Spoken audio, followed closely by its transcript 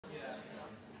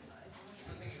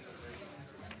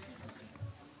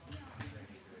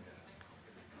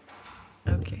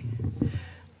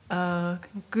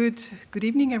Good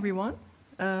evening, everyone,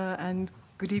 and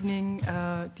good evening,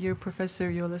 dear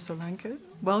Professor Solanke.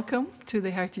 Welcome to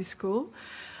the Hertie School.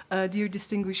 Dear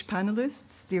distinguished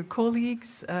panelists, dear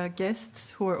colleagues,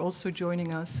 guests who are also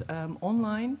joining us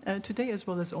online today as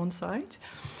well as on-site.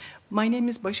 My name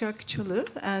is Jacques,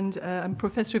 and I'm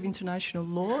Professor of International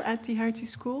Law at the Hertie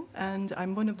School, and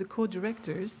I'm one of the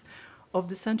co-directors of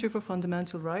the Center for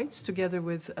Fundamental Rights, together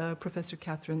with Professor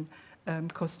Cathryn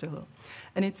Costello.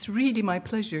 And it's really my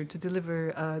pleasure to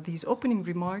deliver these opening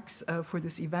remarks for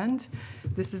this event.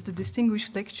 This is the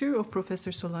distinguished lecture of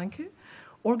Professor Solanke,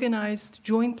 organized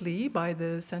jointly by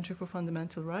the Center for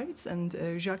Fundamental Rights and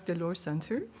Jacques Delors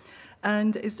Center,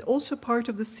 and is also part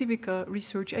of the CIVICA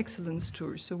Research Excellence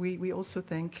Tours. So we also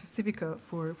thank CIVICA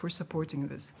for supporting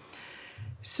this.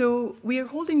 So we are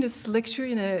holding this lecture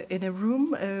in a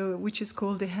room which is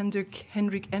called the Hendrik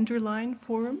Enderlein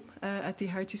Forum at the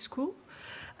Hertie School.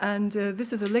 And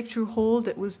this is a lecture hall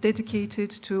that was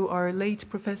dedicated to our late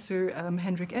Professor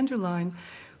Hendrik Enderlein,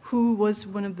 who was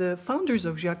one of the founders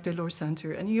of Jacques Delors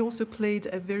Center, and he also played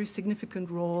a very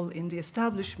significant role in the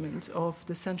establishment of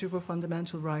the Center for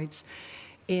Fundamental Rights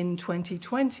in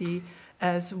 2020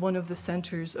 as one of the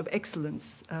centers of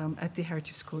excellence at the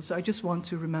Hertie School. So I just want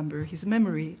to remember his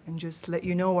memory and just let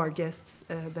you know, our guests,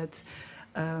 that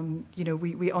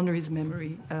we honor his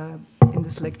memory in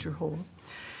this lecture hall.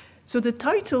 So the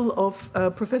title of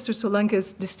Professor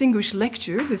Solanke's distinguished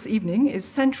lecture this evening is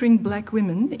Centering Black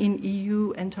Women in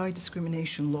EU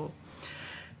Anti-Discrimination Law.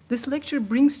 This lecture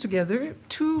brings together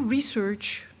two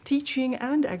research, teaching,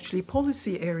 and actually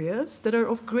policy areas that are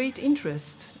of great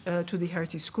interest to the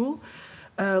Hertie School,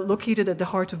 located at the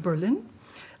heart of Berlin.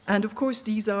 And of course,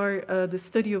 these are the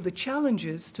study of the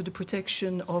challenges to the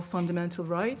protection of fundamental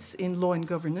rights in law and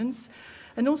governance,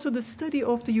 and also the study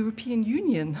of the European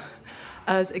Union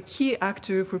as a key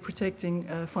actor for protecting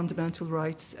fundamental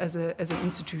rights as an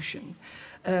institution.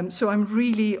 So I'm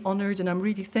really honored and I'm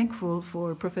really thankful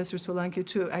for Professor Solanke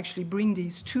to actually bring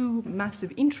these two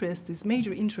massive interests, these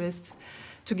major interests,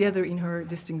 together in her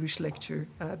distinguished lecture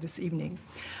this evening.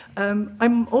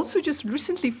 I'm also just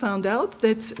recently found out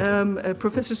that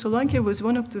Professor Solanke was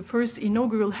one of the first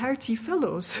inaugural Hertie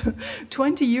Fellows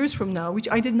 20 years from now, which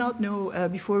I did not know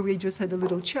before we just had a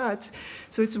little chat.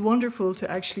 So it's wonderful to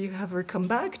actually have her come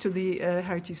back to the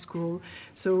Hertie School.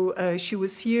 So she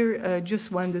was here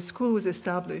just when the school was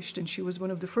established, and she was one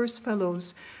of the first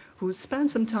fellows who spent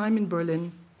some time in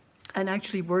Berlin and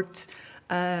actually worked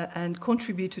and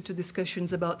contributed to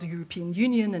discussions about the European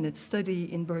Union and its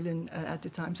study in Berlin at the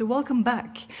time. So welcome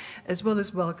back, as well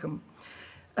as welcome.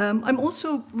 I'm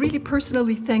also really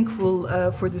personally thankful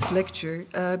for this lecture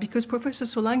because Professor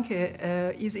Solanke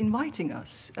is inviting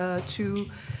us to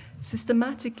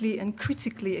systematically and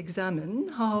critically examine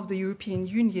how the European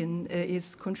Union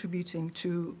is contributing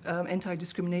to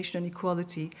anti-discrimination and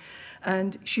equality.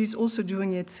 And she's also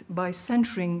doing it by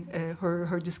centering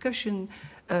her discussion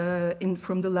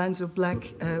from the lens of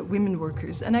Black women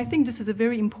workers. And I think this is a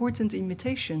very important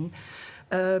invitation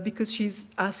because she's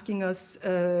asking us,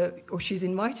 or she's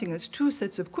inviting us, two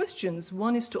sets of questions.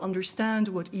 One is to understand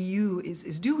what EU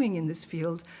is doing in this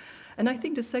field. And I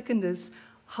think the second is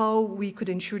how we could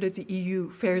ensure that the EU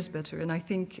fares better. And I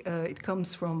think it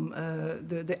comes from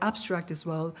the abstract as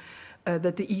well,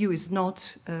 that the EU is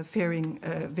not faring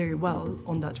very well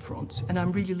on that front. And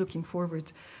I'm really looking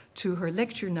forward to her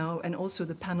lecture now and also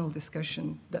the panel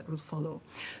discussion that will follow.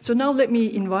 So now let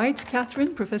me invite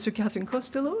Professor Cathryn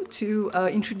Costello, to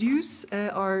introduce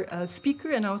our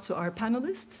speaker and also our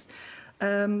panelists.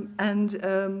 And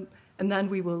then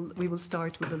we will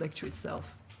start with the lecture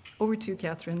itself. Over to you,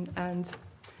 Cathryn, and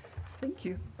thank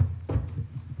you.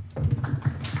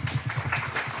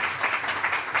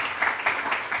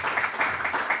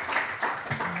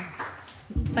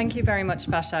 Thank you very much,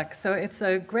 Jacques. So it's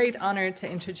a great honor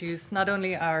to introduce not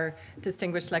only our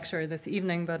distinguished lecturer this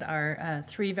evening, but our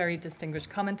three very distinguished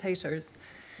commentators.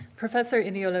 Professor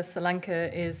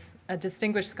Solanke is a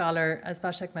distinguished scholar, as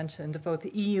Jacques mentioned, of both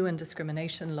EU and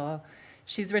discrimination law.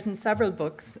 She's written several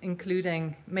books,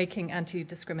 including Making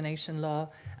Anti-Discrimination Law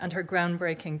and her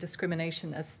groundbreaking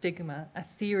Discrimination as Stigma, a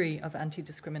Theory of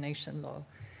Anti-Discrimination Law.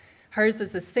 Hers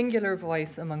is a singular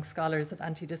voice among scholars of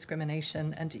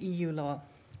anti-discrimination and EU law.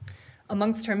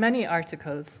 Amongst her many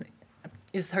articles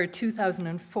is her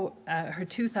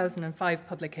 2005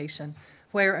 publication,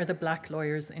 Where Are the Black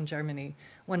Lawyers in Germany?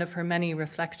 One of her many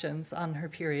reflections on her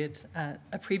period,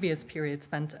 a previous period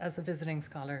spent as a visiting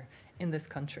scholar in this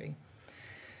country.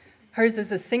 Hers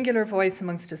is a singular voice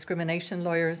amongst discrimination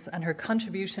lawyers, and her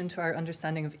contribution to our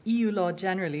understanding of EU law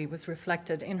generally was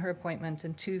reflected in her appointment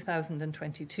in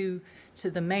 2022 to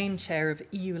the main chair of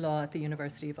EU law at the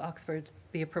University of Oxford,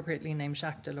 the appropriately named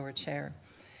Jacques Delors Chair.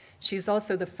 She is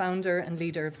also the founder and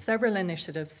leader of several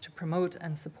initiatives to promote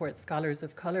and support scholars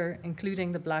of colour,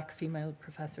 including the Black Female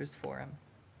Professors Forum.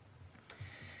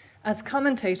 As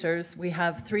commentators, we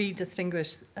have three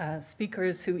distinguished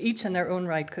speakers who each in their own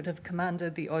right could have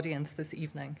commanded the audience this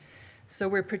evening. So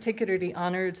we're particularly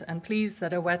honoured and pleased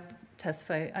that Awet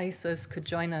Tesfaiesus could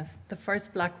join us, the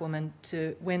first Black woman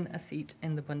to win a seat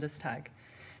in the Bundestag.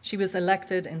 She was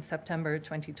elected in September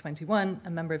 2021, a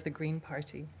member of the Green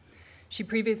Party. She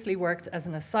previously worked as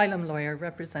an asylum lawyer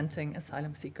representing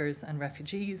asylum seekers and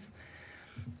refugees.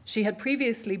 She had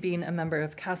previously been a member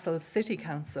of Castle's City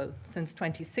Council since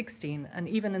 2016, and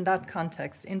even in that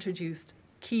context introduced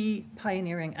key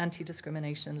pioneering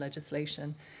anti-discrimination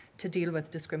legislation to deal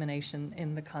with discrimination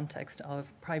in the context of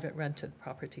private rented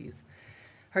properties.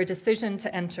 Her decision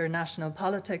to enter national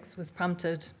politics was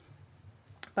prompted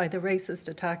by the racist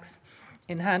attacks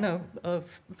in Hanau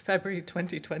of February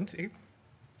 2020.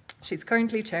 She's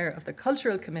currently chair of the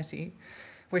Cultural Committee,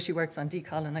 where she works on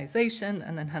decolonisation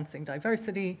and enhancing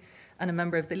diversity, and a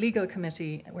member of the Legal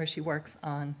Committee, where she works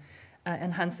on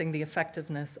enhancing the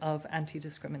effectiveness of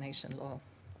anti-discrimination law.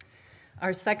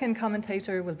 Our second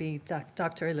commentator will be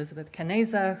Dr. Elisabeth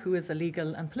Kaneza, who is a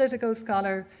legal and political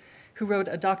scholar who wrote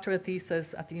a doctoral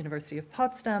thesis at the University of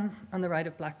Potsdam on the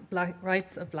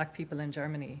rights of Black people in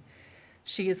Germany.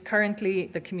 She is currently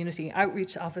the Community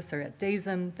Outreach Officer at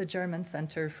DeZIM, the German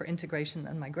Center for Integration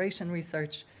and Migration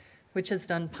Research, which has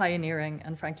done pioneering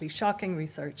and frankly shocking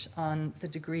research on the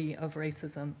degree of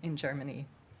racism in Germany.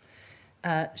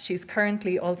 She's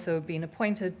currently also been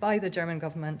appointed by the German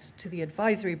government to the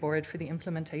advisory board for the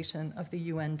implementation of the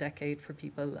UN Decade for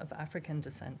People of African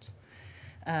Descent.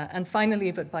 And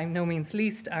finally, but by no means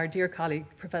least, our dear colleague,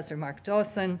 Professor Mark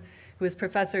Dawson, who is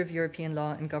Professor of European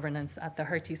Law and Governance at the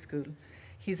Hertie School.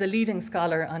 He's a leading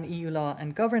scholar on EU law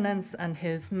and governance, and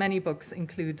his many books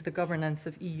include The Governance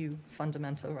of EU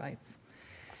Fundamental Rights.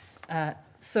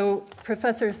 So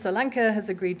Professor Solanke has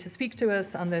agreed to speak to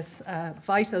us on this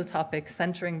vital topic,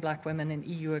 centering Black women in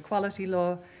EU equality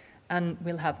law, and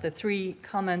we'll have the three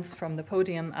comments from the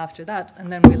podium after that,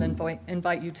 and then we'll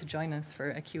invite you to join us for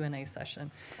a Q&A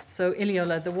session. So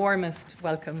Iliola, the warmest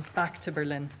welcome back to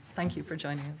Berlin. Thank you for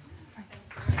joining us.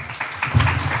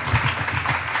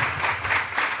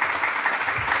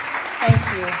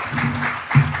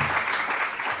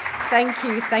 Thank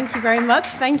you. Thank you very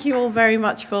much. Thank you all very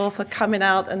much for coming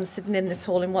out and sitting in this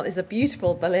hall in what is a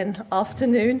beautiful Berlin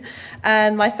afternoon.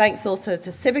 And my thanks also to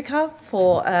CIVICA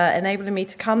for enabling me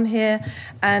to come here,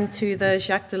 and to the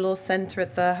Jacques Delors Centre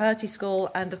at the Hertie School,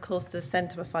 and of course the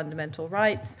Centre for Fundamental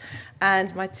Rights,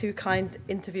 and my two kind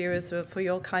interviewers for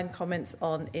your kind comments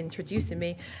on introducing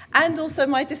me, and also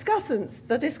my the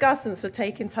discussants for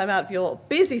taking time out of your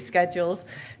busy schedules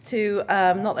to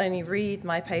not only read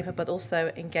my paper but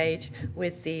also engage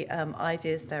with the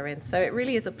ideas therein. So it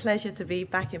really is a pleasure to be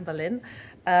back in Berlin.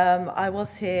 I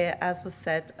was here, as was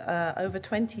said, over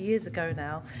 20 years ago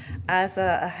now, as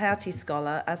a Hertie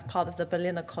scholar, as part of the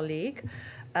Berliner Kolleg.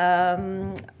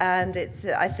 And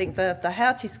I think the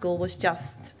Hertie School was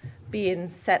just being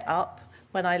set up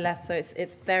when I left, so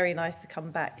it's very nice to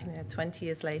come back 20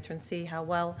 years later and see how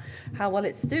well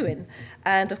it's doing,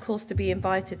 and of course to be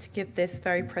invited to give this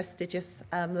very prestigious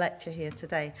lecture here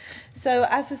today. So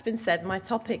as has been said, my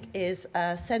topic is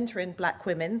centering Black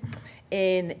women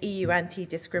in EU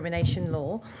anti-discrimination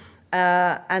law,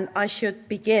 and I should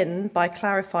begin by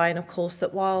clarifying, of course,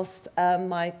 that whilst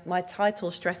my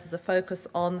title stresses a focus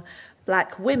on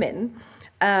Black women,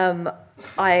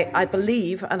 I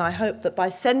believe and I hope that by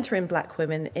centering Black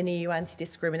women in EU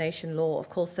anti-discrimination law, of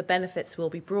course, the benefits will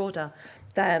be broader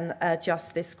than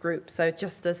just this group. So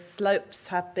just as slopes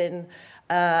have been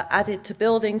added to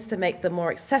buildings to make them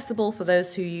more accessible for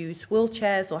those who use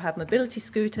wheelchairs or have mobility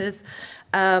scooters,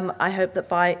 I hope that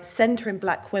by centering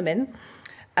Black women,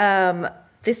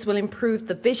 this will improve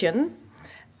the vision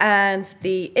and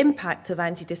the impact of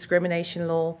anti-discrimination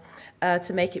law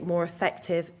to make it more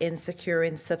effective in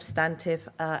securing substantive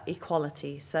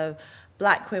equality. So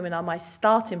Black women are my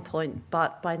starting point,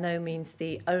 but by no means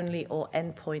the only or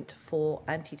end point for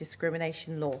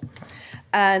anti-discrimination law.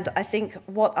 And I think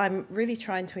what I'm really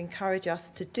trying to encourage us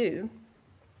to do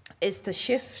is to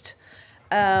shift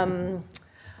our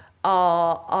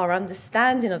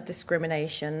understanding of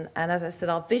discrimination, and as I said,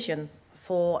 our vision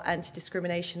for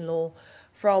anti-discrimination law,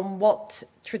 from what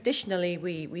traditionally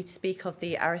we speak of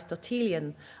the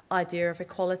Aristotelian idea of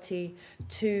equality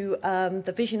to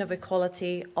the vision of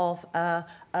equality of a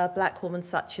black woman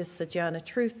such as Sojourner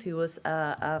Truth, who was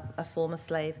a former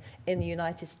slave in the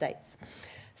United States.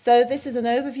 So this is an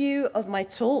overview of my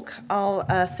talk. I'll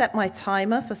set my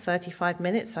timer for 35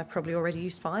 minutes. I've probably already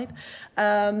used 5.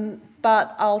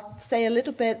 But I'll say a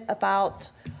little bit about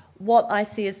what I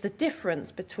see as the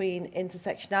difference between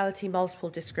intersectionality,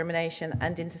 multiple discrimination,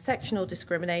 and intersectional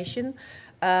discrimination.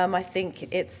 I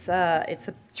think it's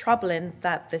troubling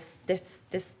that this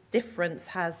difference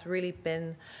has really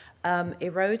been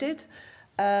eroded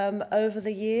over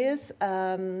the years,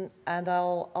 and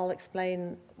I'll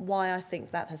explain why I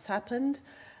think that has happened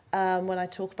when I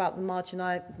talk about the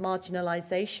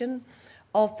marginalization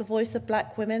of the voice of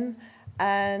black women.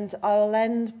 And I'll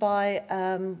end by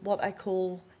what I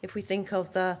call, if we think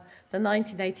of the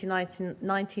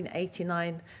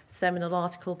 1989 seminal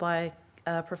article by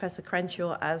Professor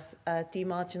Crenshaw as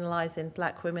Demarginalizing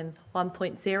Black Women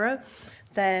 1.0,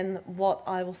 then what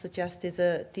I will suggest is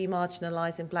a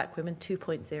Demarginalizing Black Women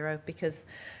 2.0, because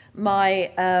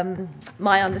my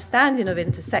understanding of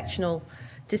intersectional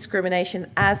discrimination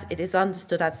as it is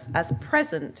understood as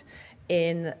present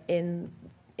in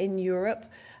Europe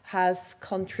has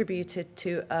contributed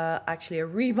to actually a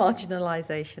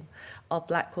remarginalization of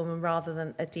black women rather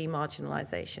than a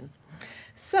demarginalization.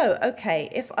 So, okay,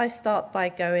 if I start by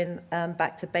going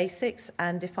back to basics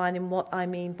and defining what I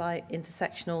mean by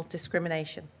intersectional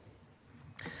discrimination,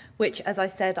 which, as I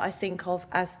said, I think of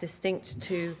as distinct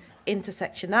to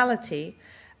intersectionality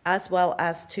as well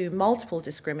as to multiple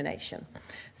discrimination.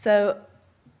 So,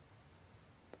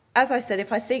 as I said,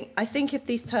 I think if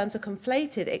these terms are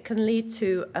conflated, it can lead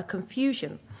to a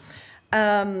confusion.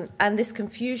 And this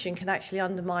confusion can actually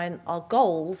undermine our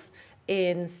goals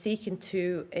in seeking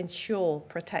to ensure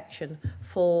protection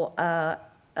for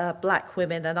black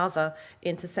women and other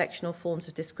intersectional forms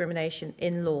of discrimination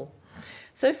in law.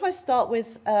 So if I start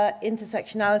with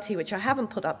intersectionality, which I haven't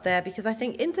put up there, because I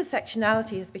think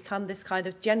intersectionality has become this kind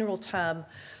of general term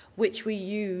which we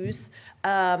use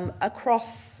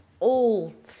across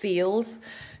all fields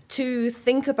to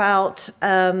think about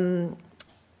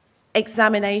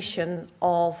examination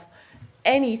of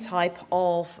any type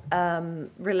of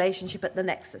relationship at the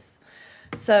nexus.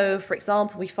 So, for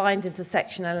example, we find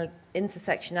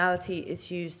intersectionality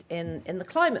is used in the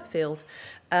climate field.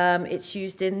 It's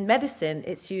used in medicine.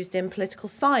 It's used in political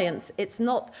science. It's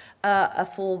not a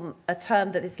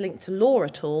term that is linked to law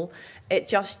at all. It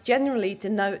just generally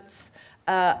denotes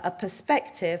a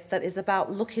perspective that is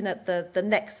about looking at the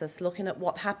nexus, looking at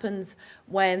what happens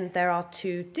when there are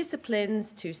two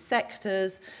disciplines, two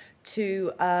sectors,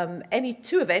 two of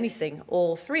anything,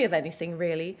 or three of anything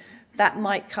really, that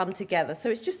might come together. So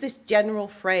it's just this general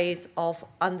phrase of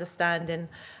understanding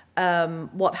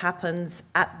what happens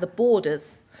at the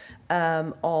borders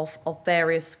of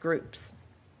various groups.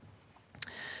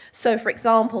 So, for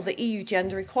example, the EU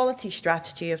Gender Equality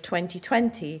Strategy of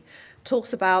 2020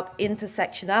 talks about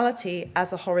intersectionality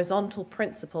as a horizontal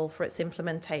principle for its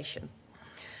implementation.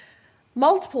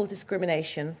 Multiple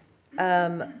discrimination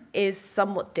is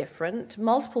somewhat different.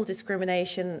 Multiple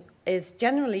discrimination is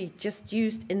generally just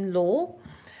used in law,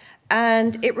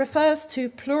 and it refers to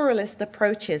pluralist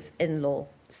approaches in law.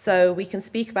 So we can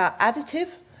speak about additive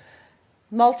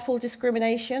multiple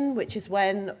discrimination, which is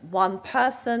when one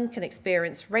person can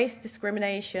experience race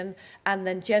discrimination and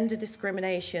then gender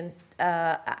discrimination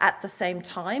at the same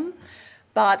time.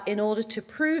 But in order to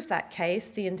prove that case,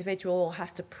 the individual will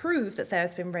have to prove that there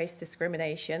has been race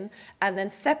discrimination and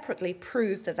then separately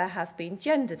prove that there has been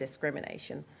gender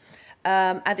discrimination.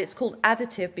 And it's called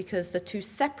additive because the two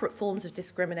separate forms of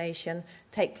discrimination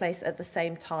take place at the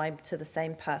same time to the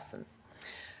same person.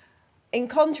 In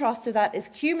contrast to that is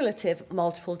cumulative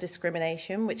multiple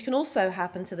discrimination, which can also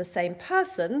happen to the same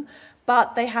person,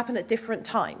 but they happen at different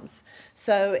times.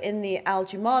 So in the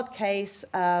Al-Jumad case,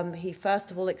 he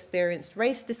first of all experienced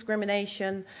race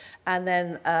discrimination, and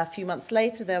then a few months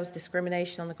later there was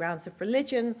discrimination on the grounds of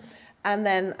religion, and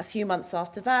then a few months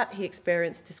after that he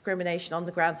experienced discrimination on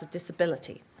the grounds of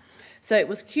disability. So it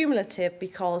was cumulative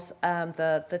because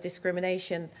the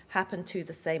discrimination happened to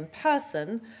the same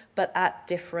person, but at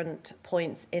different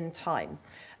points in time.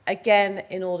 Again,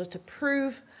 in order to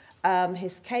prove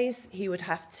his case, he would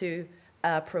have to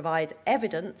provide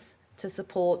evidence to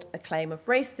support a claim of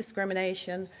race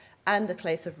discrimination and a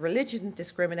case of religion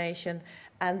discrimination,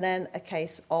 and then a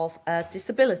case of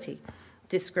disability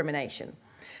discrimination.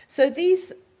 So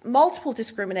these multiple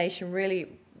discrimination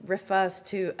really refers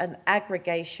to an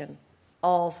aggregation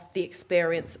of the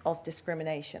experience of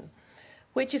discrimination.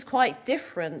 which is quite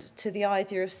different to the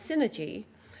idea of synergy,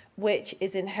 which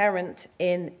is inherent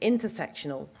in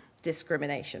intersectional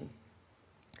discrimination.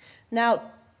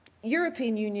 Now,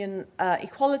 European Union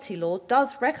equality law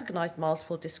does recognise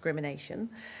multiple discrimination.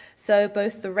 So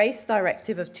both the Race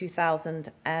Directive of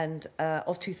 2000 and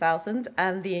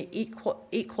the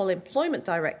Equal Employment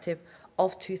Directive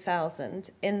of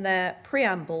 2000, in their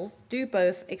preamble, do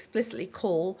both explicitly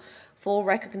call for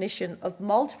recognition of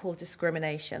multiple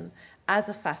discrimination as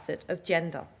a facet of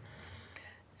gender.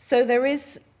 So there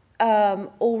is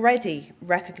already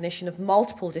recognition of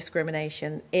multiple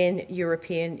discrimination in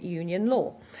European Union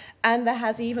law. And there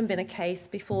has even been a case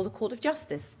before the Court of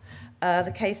Justice,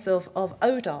 the case of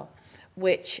ODAR,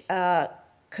 which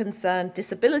concerned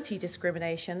disability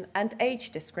discrimination and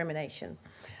age discrimination.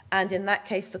 And in that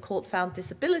case, the court found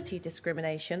disability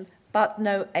discrimination, but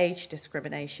no age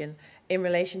discrimination in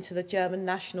relation to the German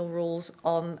national rules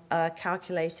on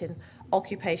calculating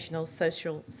occupational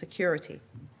social security.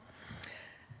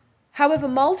 However,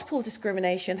 multiple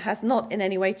discrimination has not in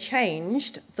any way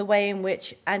changed the way in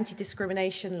which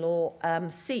anti-discrimination law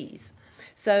sees.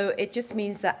 So it just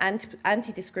means that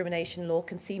anti-discrimination law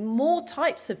can see more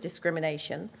types of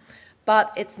discrimination,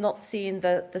 but it's not seeing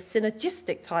the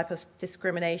synergistic type of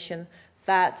discrimination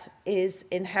that is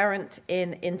inherent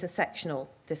in intersectional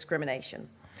discrimination.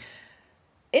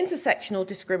 Intersectional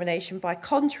discrimination, by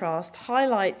contrast,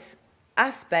 highlights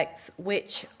aspects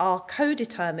which are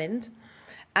co-determined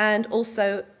and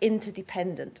also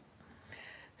interdependent,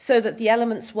 so that the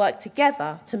elements work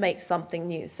together to make something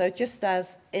new. So just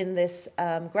as in this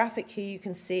graphic here, you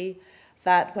can see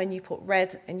that when you put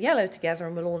red and yellow together,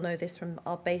 and we'll all know this from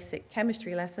our basic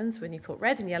chemistry lessons, when you put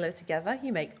red and yellow together,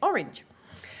 you make orange.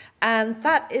 And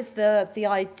that is the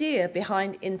idea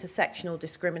behind intersectional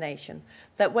discrimination,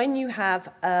 that when you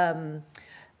have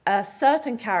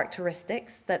certain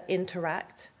characteristics that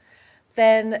interact,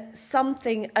 then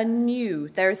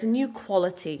there is a new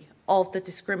quality of the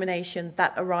discrimination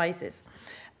that arises.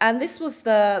 And this was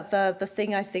the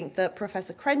thing I think that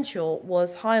Professor Crenshaw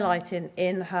was highlighting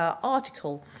in her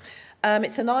article.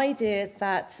 It's an idea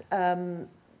that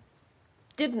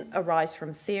didn't arise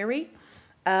from theory.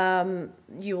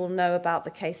 You will know about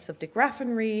the case of de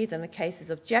Graffenried and the cases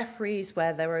of Jeffries,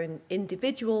 where there were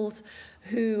individuals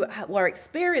who were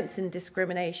experiencing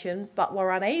discrimination but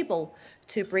were unable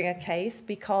to bring a case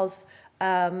because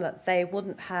they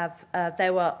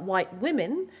were white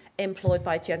women employed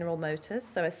by General Motors,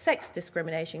 so a sex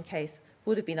discrimination case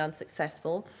would have been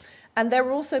unsuccessful. And there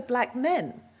were also black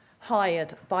men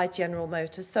hired by General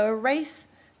Motors, so a race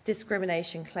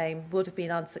discrimination claim would have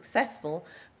been unsuccessful.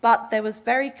 But there was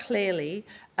very clearly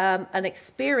an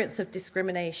experience of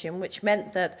discrimination, which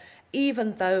meant that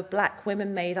even though black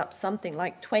women made up something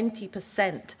like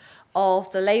 20%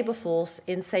 of the labour force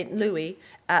in St. Louis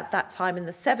at that time in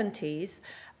the 70s,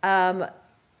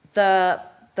 the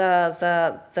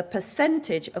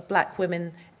percentage of black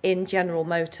women in General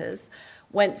Motors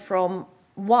went from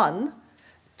 1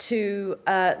 to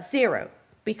 0,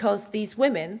 because these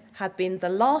women had been the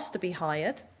last to be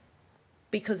hired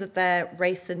because of their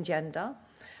race and gender.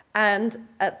 And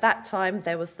at that time,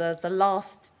 there was the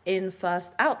last in,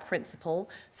 first out principle.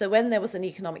 So when there was an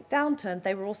economic downturn,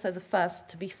 they were also the first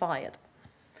to be fired.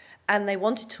 And they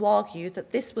wanted to argue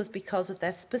that this was because of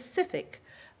their specific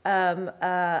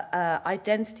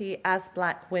identity as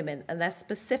black women and their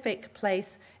specific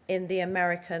place in the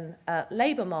American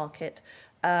labor market,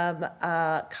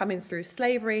 coming through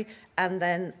slavery and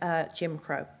then Jim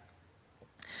Crow.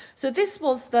 So this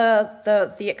was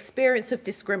the experience of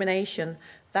discrimination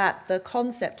that the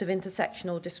concept of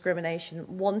intersectional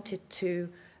discrimination wanted to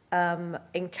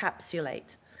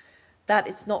encapsulate. That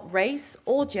it's not race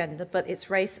or gender, but it's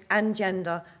race and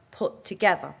gender put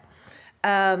together.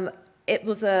 It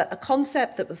was a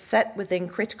concept that was set within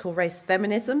critical race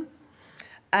feminism,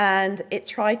 and it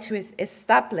tried to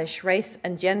establish race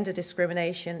and gender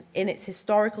discrimination in its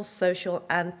historical, social,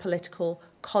 and political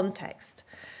context,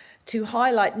 to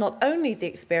highlight not only the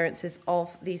experiences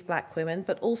of these black women,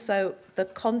 but also the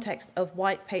context of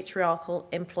white patriarchal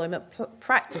employment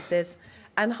practices,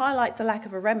 and highlight the lack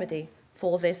of a remedy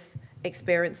for this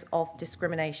experience of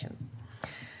discrimination.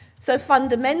 So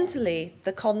fundamentally,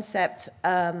 the concept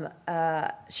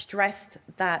stressed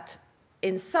that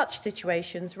in such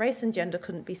situations, race and gender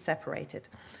couldn't be separated.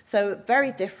 So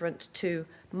very different to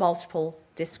multiple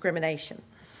discrimination.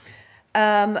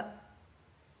 As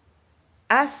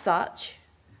such,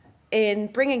 in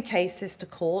bringing cases to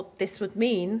court, this would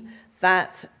mean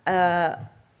that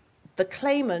the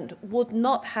claimant would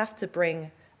not have to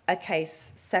bring a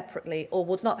case separately, or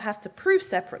would not have to prove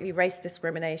separately race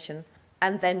discrimination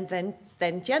and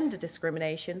then gender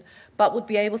discrimination, but would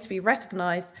be able to be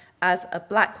recognized as a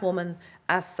black woman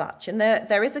as such. And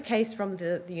there is a case from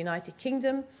the United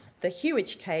Kingdom, the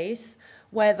Hewage case,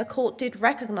 where the court did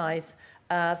recognize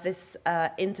this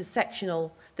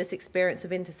experience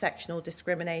of intersectional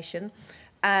discrimination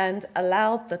and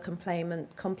allowed the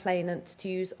complainant to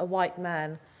use a white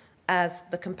man as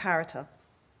the comparator.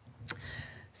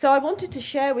 So I wanted to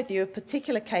share with you a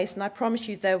particular case, and I promise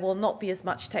you there will not be as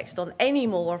much text on any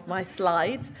more of my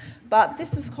slides, but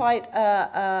this is quite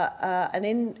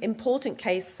an important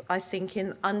case, I think,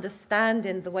 in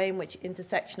understanding the way in which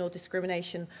intersectional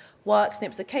discrimination works. And it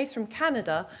was a case from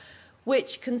Canada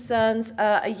which concerns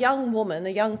a young woman,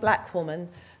 a young black woman,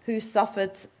 who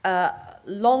suffered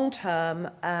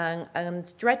long-term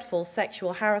and dreadful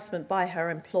sexual harassment by her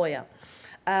employer.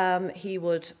 He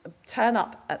would turn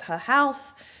up at her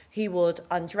house, he would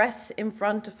undress in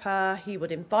front of her, he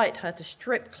would invite her to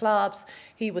strip clubs,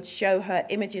 he would show her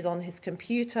images on his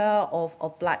computer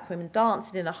of black women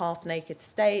dancing in a half-naked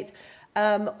state,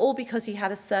 all because he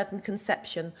had a certain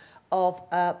conception of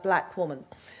a black woman.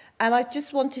 And I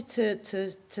just wanted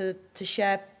to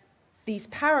share these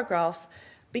paragraphs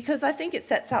because I think it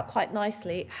sets out quite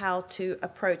nicely how to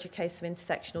approach a case of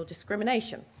intersectional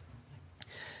discrimination.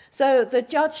 So the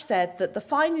judge said that the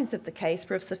findings of the case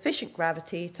were of sufficient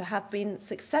gravity to have been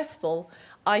successful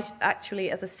actually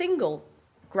as a single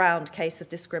ground case of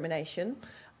discrimination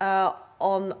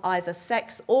on either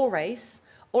sex or race,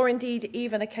 or indeed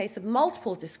even a case of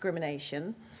multiple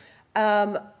discrimination.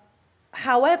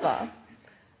 However,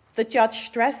 the judge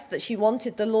stressed that she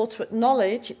wanted the law to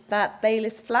acknowledge that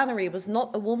Baylis Flannery was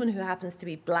not a woman who happens to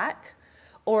be black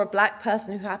or a black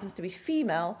person who happens to be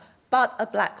female, but a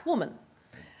black woman.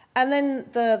 And then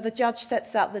the judge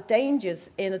sets out the dangers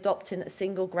in adopting a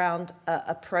single ground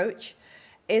approach,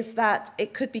 is that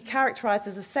it could be characterized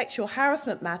as a sexual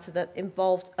harassment matter that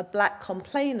involved a black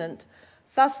complainant,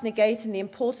 thus negating the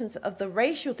importance of the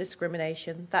racial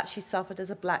discrimination that she suffered as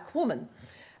a black woman.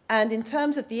 And in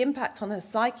terms of the impact on her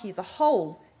psyche, the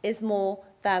whole is more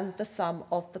than the sum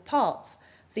of the parts.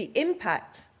 The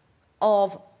impact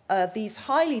of these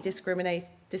highly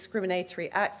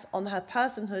discriminatory acts on her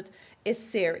personhood is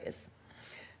serious.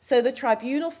 So the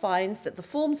tribunal finds that the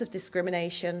forms of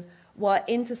discrimination were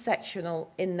intersectional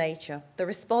in nature. The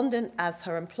respondent, as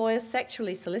her employer,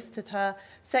 sexually solicited her,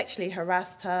 sexually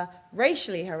harassed her,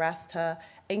 racially harassed her,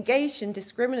 engaged in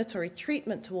discriminatory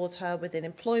treatment towards her within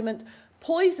employment,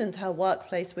 poisoned her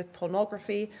workplace with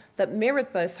pornography that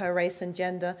mirrored both her race and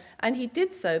gender, and he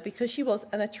did so because she was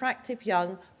an attractive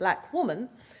young black woman.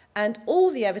 And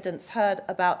all the evidence heard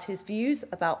about his views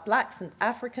about blacks and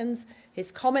Africans, his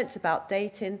comments about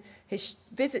dating, his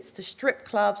visits to strip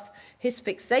clubs, his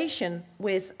fixation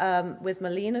with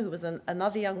Melina, who was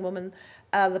another young woman,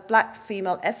 the black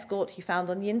female escort he found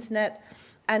on the internet,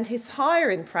 and his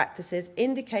hiring practices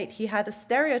indicate he had a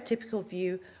stereotypical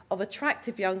view of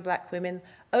attractive young black women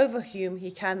over whom he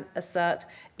can assert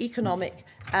economic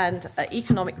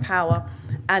power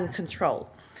and control.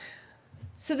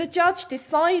 So the judge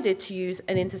decided to use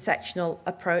an intersectional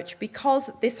approach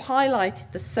because this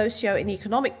highlighted the socio and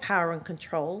economic power and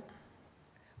control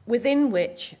within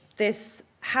which this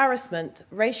harassment,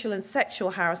 racial and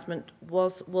sexual harassment,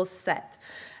 was set.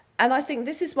 And I think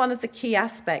this is one of the key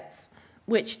aspects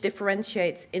which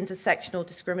differentiates intersectional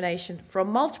discrimination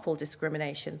from multiple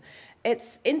discrimination.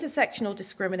 It's intersectional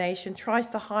discrimination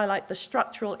tries to highlight the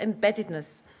structural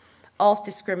embeddedness of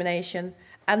discrimination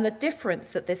and the difference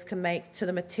that this can make to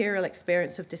the material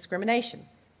experience of discrimination.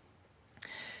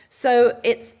 So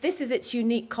this is its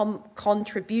unique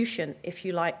contribution, if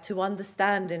you like, to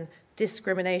understanding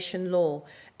discrimination law.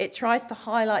 It tries to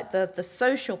highlight the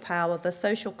social power, the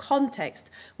social context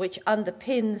which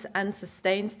underpins and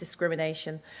sustains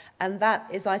discrimination, and that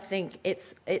is, I think,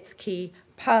 its key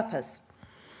purpose.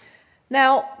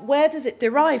 Now, where does it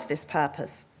derive this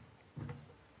purpose?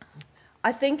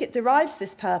 I think it derives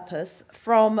this purpose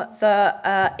from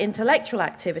the intellectual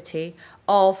activity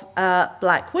of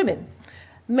black women,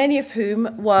 many of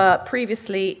whom were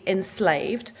previously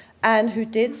enslaved and who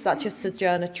did, such as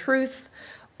Sojourner Truth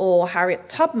or Harriet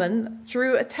Tubman,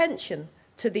 drew attention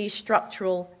to these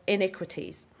structural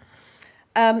iniquities.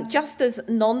 Just as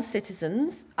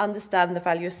non-citizens understand the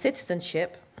value of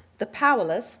citizenship, the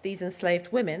powerless, these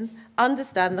enslaved women,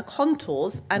 understand the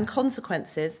contours and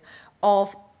consequences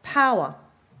of power.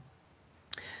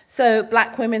 So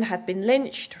black women had been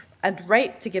lynched and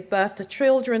raped to give birth to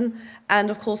children,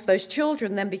 and of course those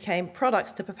children then became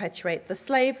products to perpetuate the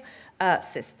slave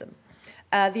system.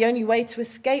 The only way to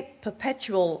escape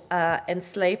perpetual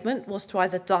enslavement was to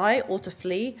either die or to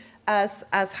flee, as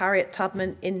Harriet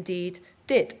Tubman indeed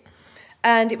did.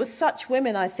 And it was such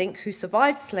women, I think, who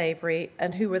survived slavery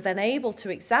and who were then able to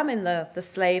examine the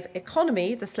slave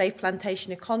economy, the slave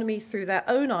plantation economy through their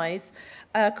own eyes,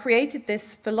 created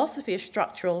this philosophy of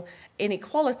structural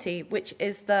inequality, which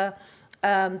is the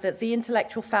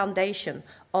intellectual foundation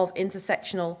of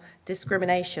intersectional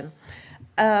discrimination.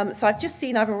 So I've just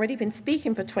seen I've already been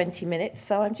speaking for 20 minutes,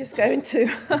 so I'm just going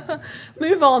to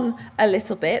move on a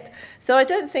little bit. So I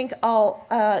don't think I'll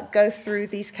go through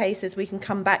these cases. We can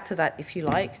come back to that if you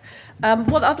like.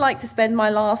 What I'd like to spend my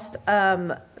last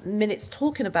minutes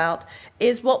talking about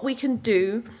is what we can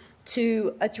do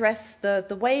to address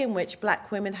the way in which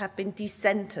black women have been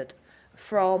decentered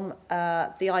from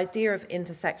the idea of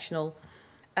intersectional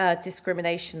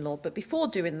discrimination law. But before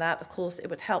doing that, of course, it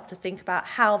would help to think about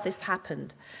how this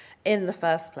happened in the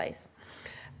first place.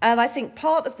 And I think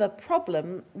part of the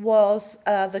problem was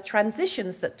the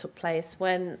transitions that took place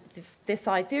when this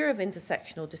idea of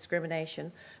intersectional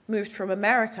discrimination moved from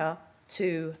America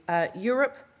to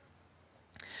Europe,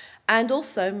 and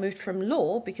also moved from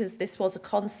law, because this was a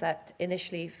concept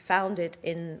initially founded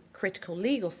in critical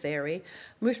legal theory,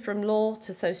 moved from law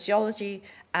to sociology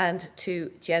and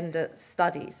to gender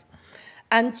studies.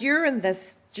 And during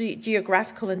this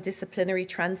geographical and disciplinary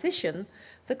transition,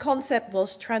 the concept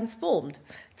was transformed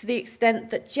to the extent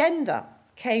that gender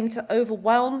came to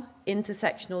overwhelm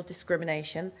intersectional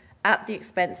discrimination at the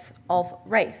expense of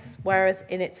race, whereas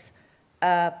in its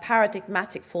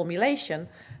paradigmatic formulation,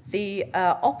 the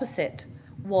opposite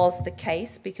was the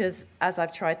case, because, as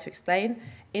I've tried to explain,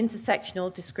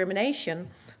 intersectional discrimination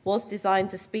was designed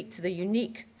to speak to the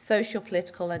unique social,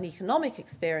 political, and economic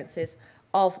experiences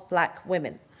of black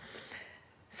women.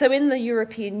 So in the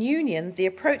European Union, the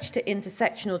approach to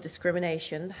intersectional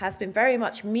discrimination has been very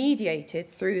much mediated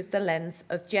through the lens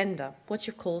of gender, which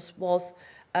of course was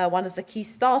one of the key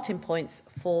starting points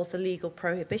for the legal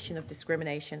prohibition of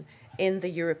discrimination in the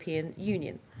European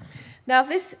Union. Now,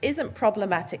 this isn't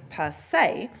problematic per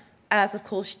se, as of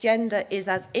course gender is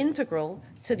as integral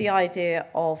to the idea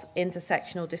of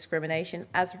intersectional discrimination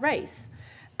as race.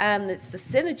 And it's the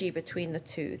synergy between the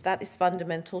two that is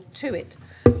fundamental to it.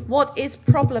 What is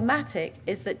problematic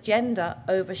is that gender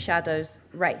overshadows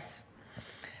race.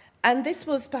 And this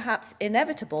was perhaps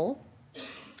inevitable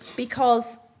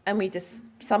because, and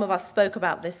some of us spoke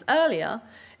about this earlier,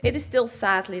 it is still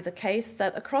sadly the case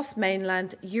that across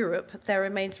mainland Europe there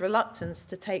remains reluctance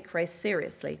to take race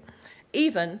seriously,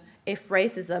 even if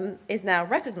racism is now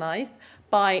recognized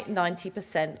by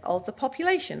 90% of the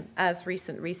population, as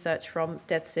recent research from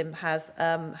DeZIM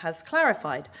has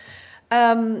clarified.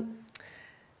 There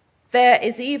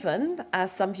is even,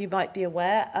 as some of you might be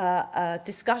aware,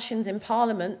 discussions in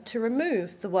Parliament to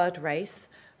remove the word race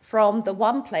from the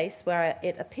one place where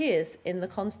it appears in the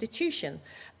Constitution.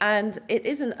 And it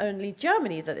isn't only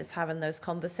Germany that is having those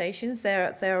conversations.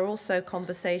 There are also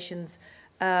conversations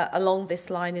along this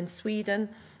line in Sweden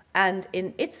and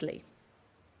in Italy.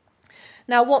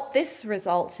 Now, what this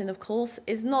results in, of course,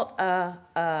 is not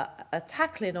a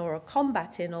tackling or a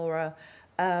combating or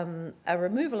a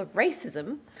removal of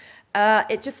racism.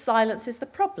 It just silences the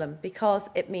problem because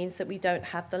it means that we don't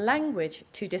have the language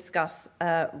to discuss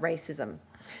racism.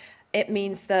 It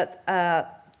means that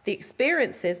the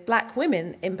experiences, black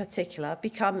women in particular,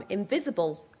 become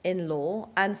invisible in law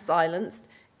and silenced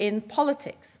in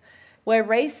politics, where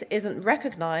race isn't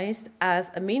recognized as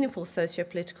a meaningful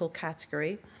socio-political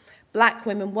category. Black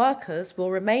women workers will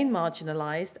remain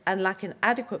marginalized and lack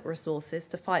inadequate resources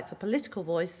to fight for political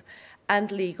voice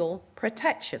and legal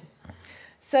protection.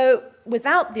 So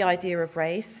without the idea of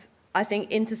race, I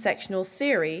think intersectional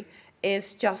theory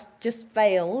is just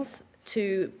fails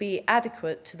to be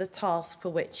adequate to the task for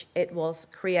which it was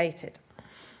created.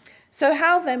 So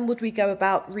how then would we go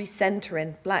about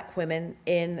recentering black women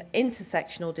in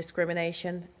intersectional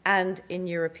discrimination and in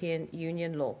European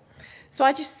Union law? So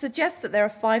I just suggest that there are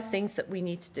 5 things that we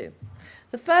need to do.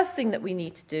 The first thing that we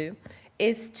need to do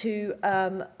is to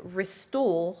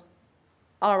restore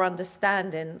our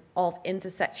understanding of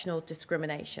intersectional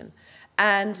discrimination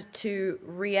and to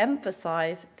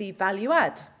re-emphasize the value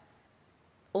add,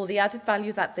 or the added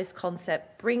value that this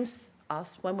concept brings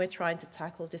us when we're trying to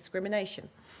tackle discrimination.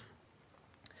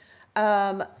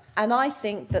 And I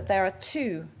think that there are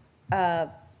 2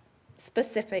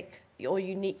 specific or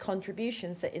unique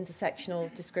contributions that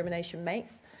intersectional discrimination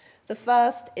makes. The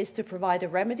first is to provide a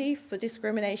remedy for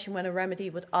discrimination when a remedy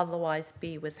would otherwise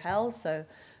be withheld. So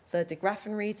the de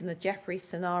Graffenried and the Jeffries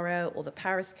scenario, or the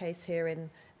Paris case here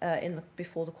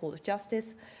before the Court of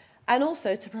Justice. and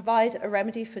also to provide a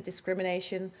remedy for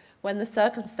discrimination when the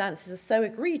circumstances are so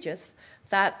egregious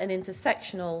that an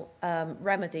intersectional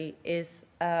remedy is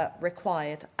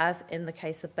required, as in the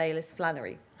case of Baylis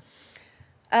Flannery.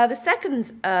 The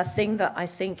second thing that I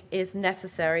think is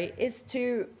necessary is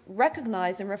to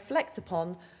recognize and reflect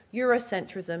upon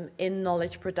Eurocentrism in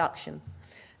knowledge production.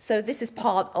 So this is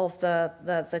part of the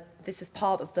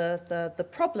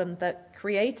problem that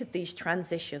created these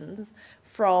transitions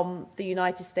from the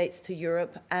United States to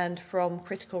Europe and from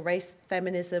critical race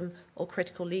feminism or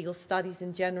critical legal studies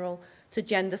in general to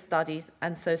gender studies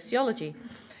and sociology.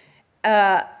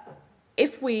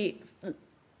 If we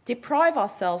deprive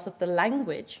ourselves of the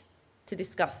language to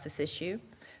discuss this issue,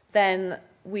 then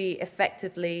we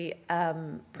effectively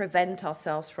prevent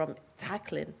ourselves from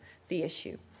tackling the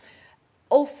issue.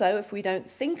 Also, if we don't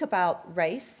think about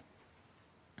race,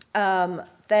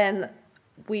 then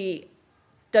we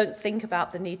don't think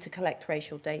about the need to collect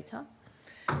racial data.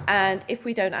 And if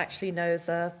we don't actually know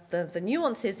the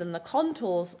nuances and the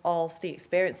contours of the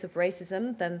experience of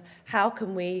racism, then how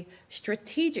can we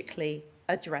strategically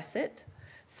address it?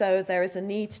 So there is a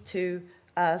need to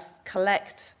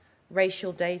collect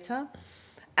racial data.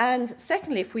 And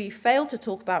secondly, if we fail to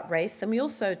talk about race, then we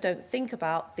also don't think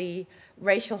about the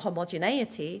racial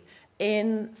homogeneity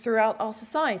throughout our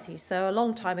society. So a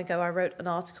long time ago, I wrote an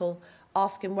article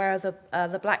asking where are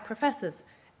the black professors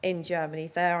in Germany.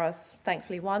 There are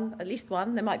thankfully at least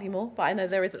one, there might be more, but I know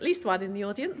there is at least one in the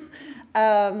audience.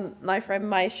 My friend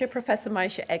Professor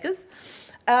Maisha Eggers.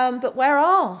 But where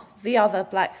are the other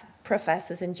black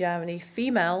professors in Germany,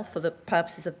 female for the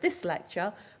purposes of this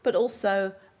lecture, but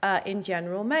also in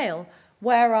general male?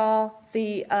 Where are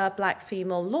the black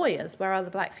female lawyers? Where are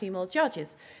the black female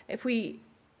judges? If we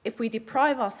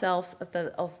deprive ourselves of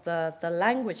the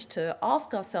language to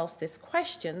ask ourselves this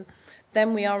question,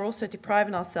 then we are also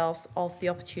depriving ourselves of the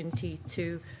opportunity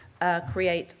to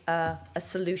create a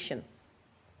solution.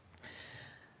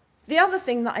 The other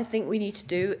thing that I think we need to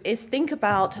do is think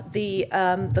about the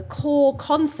core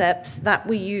concepts that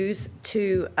we use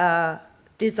to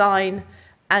design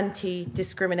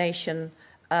anti-discrimination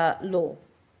law.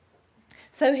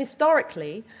 So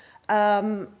historically,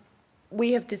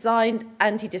 we have designed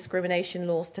anti-discrimination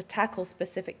laws to tackle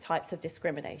specific types of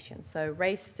discrimination. So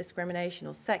race discrimination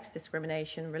or sex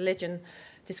discrimination, religion,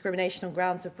 discrimination on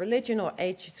grounds of religion or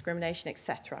age discrimination,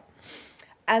 etc.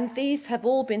 And these have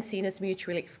all been seen as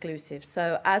mutually exclusive.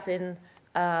 So as in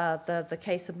the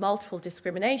case of multiple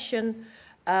discrimination,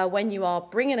 when you are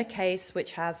bringing a case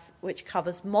which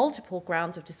covers multiple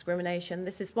grounds of discrimination,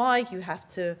 this is why you have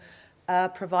to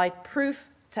provide proof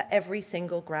to every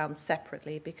single ground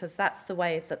separately, because that's the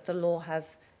way that the law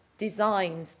has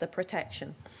designed the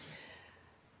protection.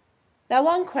 Now,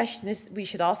 one question we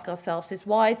should ask ourselves is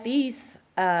why these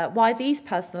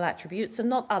personal attributes and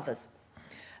not others.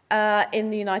 In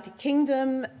the United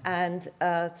Kingdom and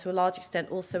to a large extent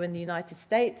also in the United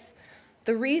States,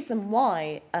 the reason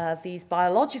why these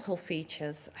biological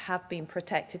features have been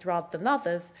protected rather than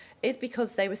others is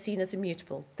because they were seen as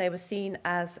immutable. They were seen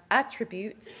as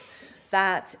attributes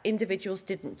that individuals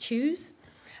didn't choose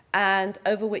and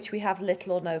over which we have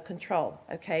little or no control.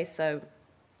 Okay, so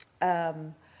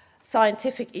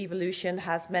scientific evolution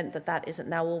has meant that that isn't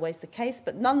now always the case,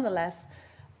 but nonetheless,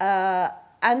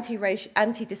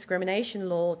 anti-discrimination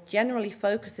law generally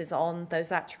focuses on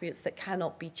those attributes that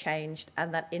cannot be changed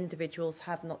and that individuals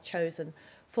have not chosen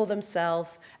for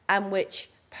themselves and which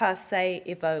per se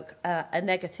evoke a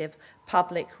negative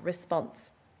public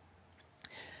response.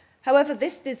 However,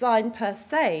 this design per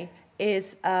se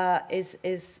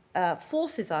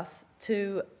forces us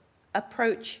to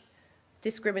approach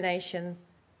discrimination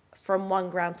from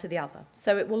one ground to the other.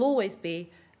 So it will always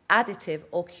be additive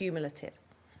or cumulative,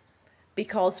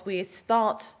 because we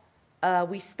start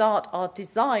our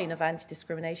design of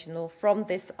anti-discrimination law from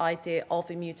this idea of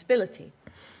immutability.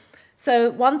 So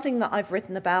one thing that I've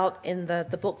written about in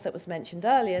the book that was mentioned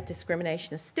earlier,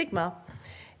 Discrimination as Stigma,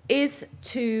 is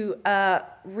to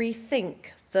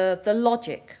rethink the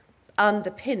logic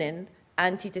underpinning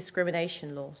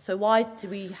anti-discrimination law. So why do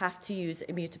we have to use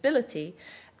immutability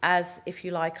as, if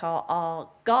you like, our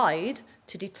guide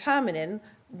to determining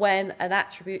when an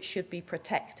attribute should be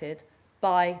protected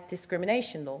by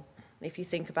discrimination law? If you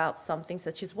think about something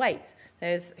such as weight,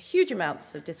 there's huge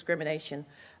amounts of discrimination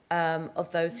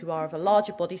of those who are of a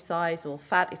larger body size or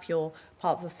fat, if you're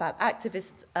part of the fat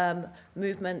activist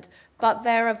movement. But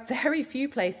there are very few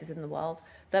places in the world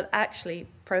that actually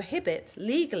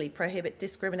legally prohibit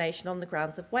discrimination on the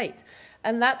grounds of weight.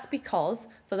 And that's because,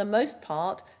 for the most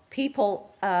part,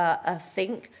 people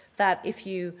think that if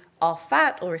you are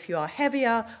fat or if you are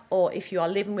heavier or if you are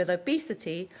living with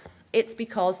obesity, it's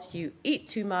because you eat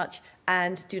too much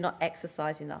and do not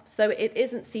exercise enough. So it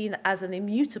isn't seen as an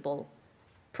immutable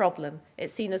problem.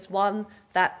 It's seen as one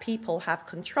that people have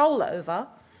control over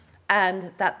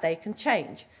and that they can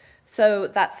change. So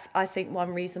that's, I think,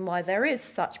 one reason why there is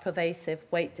such pervasive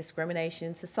weight discrimination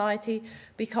in society,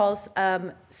 because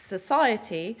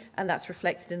society, and that's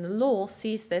reflected in the law,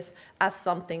 sees this as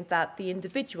something that the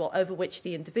individual, over which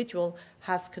the individual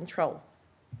has control.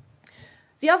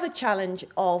 The other challenge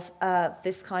of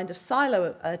this kind of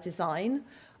silo design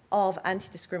of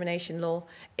anti-discrimination law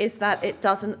is that it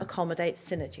doesn't accommodate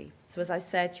synergy. So as I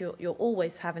said, you're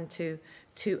always having to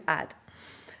add.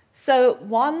 So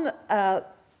one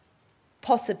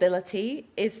possibility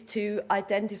is to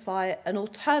identify an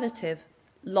alternative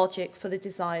logic for the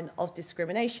design of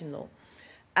discrimination law.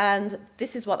 And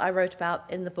this is what I wrote about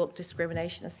in the book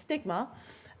Discrimination as Stigma.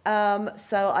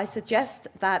 So I suggest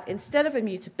that instead of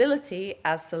immutability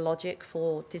as the logic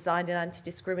for designing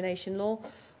anti-discrimination law,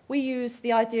 we use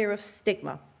the idea of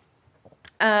stigma.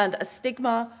 And a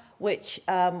stigma which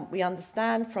we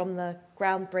understand from the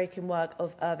groundbreaking work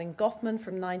of Erving Goffman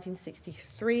from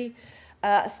 1963.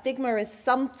 A stigma is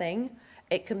something.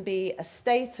 It can be a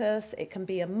status, it can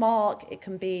be a mark, it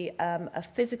can be a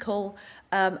physical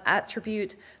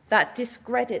attribute that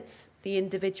discredits the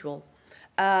individual.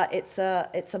 It's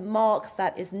a mark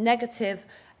that is negative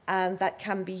and that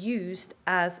can be used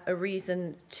as a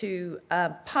reason to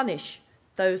punish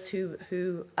those who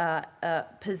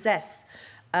possess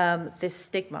this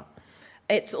stigma.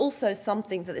 It's also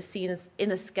something that is seen as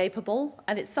inescapable,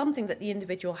 and it's something that the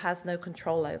individual has no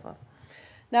control over.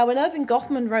 Now, when Erving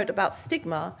Goffman wrote about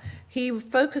stigma, he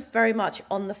focused very much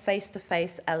on the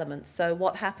face-to-face element. So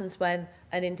what happens when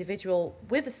an individual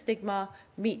with a stigma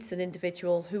meets an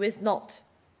individual who is not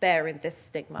bearing this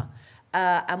stigma,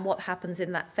 and what happens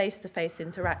in that face-to-face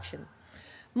interaction.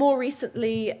 More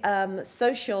recently,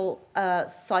 social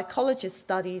psychologist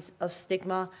studies of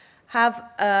stigma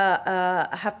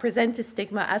have presented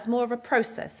stigma as more of a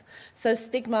process. So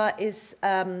stigma is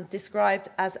described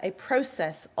as a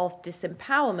process of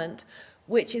disempowerment,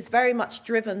 which is very much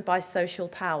driven by social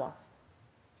power.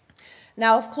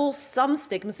 Now, of course, some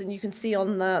stigmas, and you can see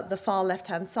on the far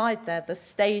left-hand side there, the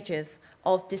stages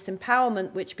of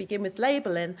disempowerment, which begin with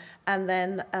labeling and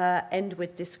then end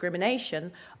with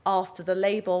discrimination after the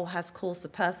label has caused the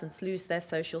person to lose their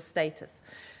social status.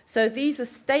 So these are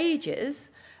stages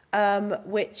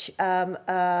which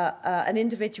an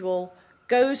individual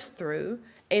goes through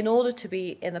in order to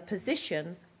be in a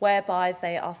position whereby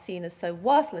they are seen as so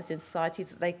worthless in society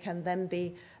that they can then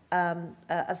be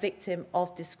a victim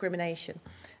of discrimination.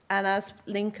 And as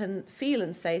Lincoln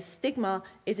Phelan says, stigma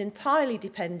is entirely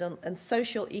dependent on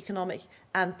social, economic,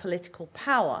 and political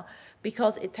power,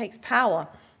 because it takes power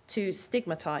to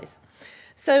stigmatize.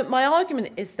 So my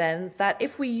argument is then that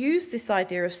if we use this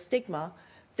idea of stigma,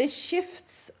 this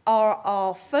shifts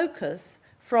our focus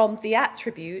from the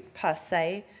attribute per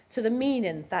se to the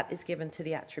meaning that is given to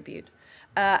the attribute.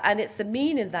 And it's the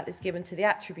meaning that is given to the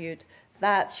attribute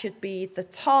that should be the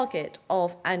target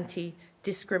of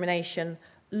anti-discrimination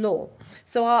law.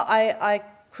 So I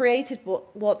created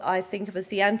what I think of as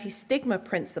the anti-stigma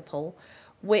principle,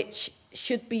 which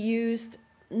should be used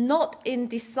not in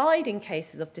deciding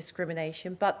cases of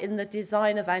discrimination, but in the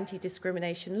design of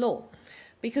anti-discrimination law.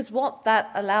 Because what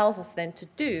that allows us then to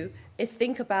do is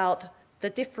think about the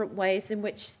different ways in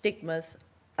which stigmas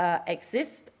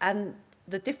exist and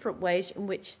the different ways in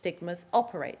which stigmas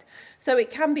operate. So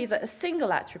it can be that a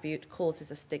single attribute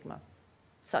causes a stigma,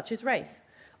 such as race.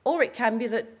 Or it can be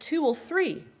that 2 or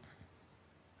 3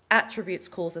 attributes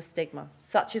cause a stigma,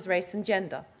 such as race and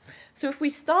gender. So if we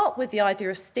start with the idea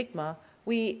of stigma,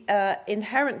 we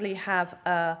inherently have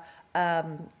a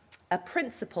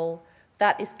principle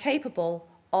that is capable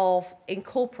of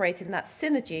incorporating that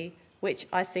synergy, which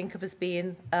I think of as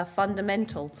being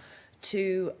fundamental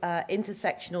to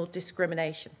intersectional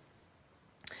discrimination.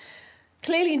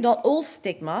 Clearly, not all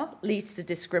stigma leads to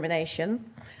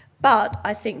discrimination, but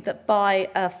I think that by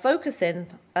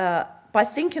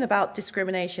thinking about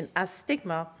discrimination as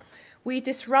stigma, we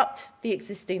disrupt the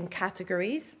existing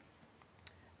categories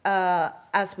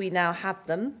as we now have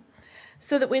them,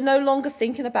 so that we're no longer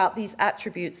thinking about these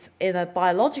attributes in a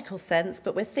biological sense,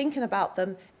 but we're thinking about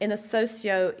them in a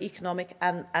socio-economic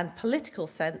and political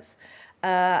sense,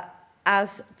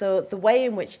 as the way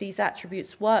in which these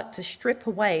attributes work to strip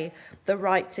away the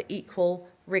right to equal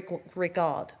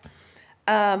regard.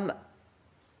 I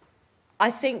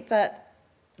think that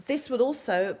this would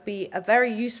also be a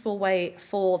very useful way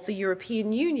for the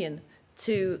European Union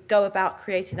to go about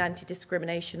creating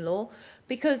anti-discrimination law,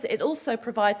 because it also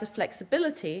provides a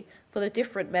flexibility for the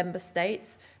different member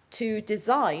states to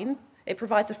design, it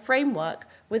provides a framework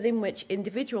within which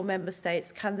individual member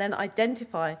states can then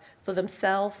identify for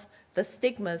themselves the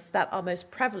stigmas that are most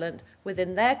prevalent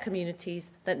within their communities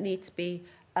that need to be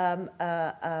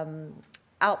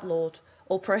outlawed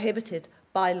or prohibited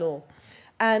by law.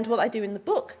 And what I do in the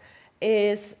book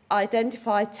is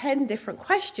identify 10 different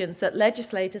questions that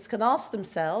legislators can ask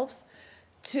themselves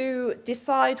to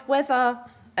decide whether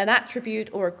an attribute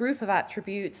or a group of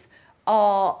attributes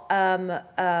are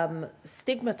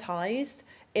stigmatized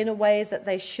in a way that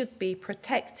they should be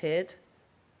protected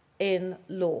in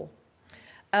law.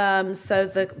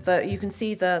 So you can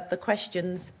see the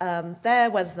questions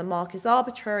there, whether the mark is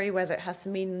arbitrary, whether it has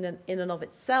some meaning in and of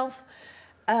itself,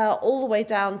 all the way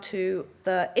down to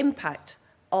the impact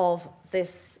of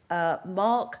this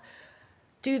mark.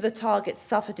 Do the targets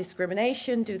suffer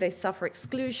discrimination? Do they suffer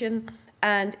exclusion?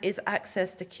 And is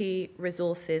access to key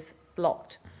resources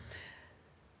blocked?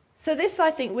 So this, I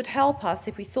think, would help us,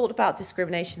 if we thought about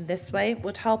discrimination this way,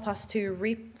 would help us to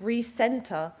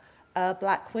re-center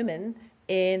black women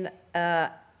in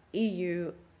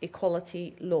EU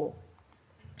equality law.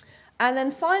 And then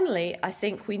finally, I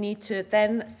think we need to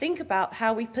then think about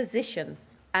how we position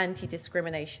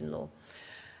anti-discrimination law.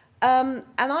 And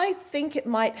I think it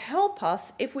might help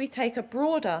us if we take a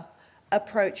broader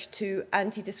approach to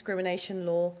anti-discrimination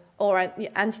law, or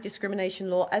anti-discrimination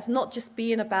law as not just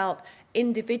being about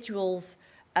individuals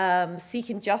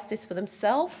seeking justice for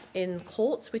themselves in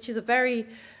courts, which is a very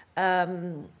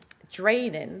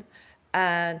draining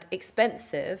and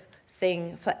expensive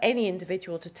thing for any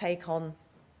individual to take on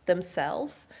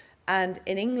themselves. And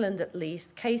in England, at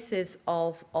least, cases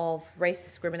of race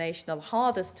discrimination are the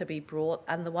hardest to be brought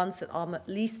and the ones that are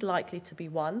least likely to be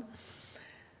won.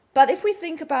 But if we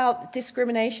think about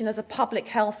discrimination as a public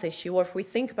health issue, or if we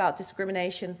think about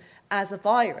discrimination as a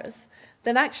virus,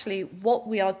 then actually what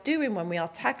we are doing when we are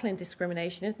tackling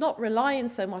discrimination is not relying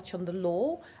so much on the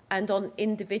law and on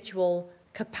individual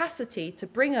capacity to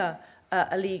bring a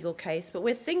legal case, but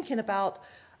we're thinking about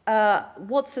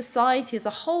what society as a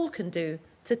whole can do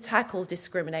to tackle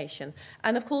discrimination.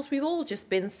 And of course, we've all just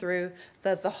been through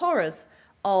the horrors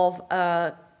of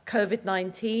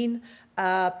COVID-19.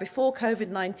 Before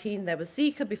COVID-19, there was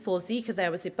Zika. Before Zika,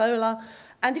 there was Ebola.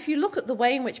 And if you look at the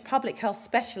way in which public health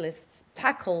specialists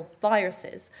tackle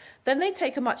viruses, then they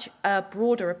take a much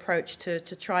broader approach to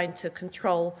trying to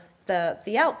control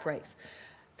the outbreaks.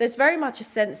 There's very much a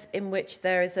sense in which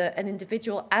there is an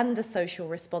individual and a social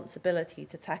responsibility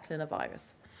to tackling a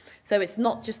virus. So it's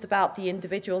not just about the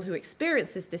individual who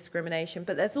experiences discrimination,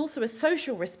 but there's also a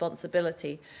social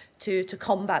responsibility to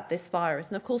combat this virus.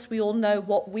 And of course, we all know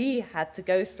what we had to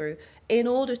go through in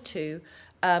order to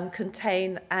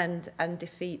contain and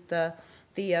defeat the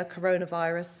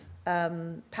coronavirus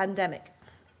pandemic.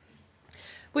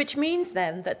 Which means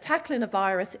then that tackling a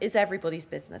virus is everybody's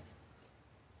business.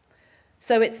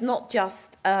 So it's not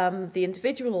just the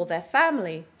individual or their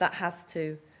family that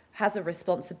has a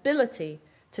responsibility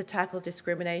to tackle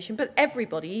discrimination, but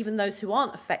everybody, even those who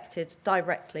aren't affected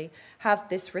directly, have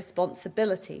this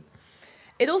responsibility.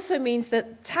 It also means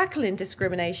that tackling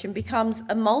discrimination becomes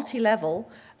a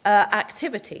multi-level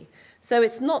activity. So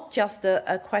it's not just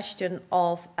a question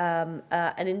of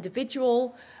an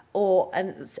individual or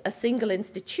a single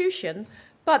institution,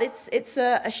 but it's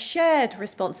a shared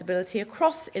responsibility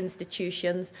across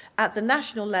institutions at the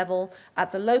national level,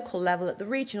 at the local level, at the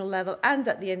regional level, and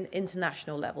at the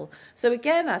international level. So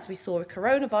again, as we saw with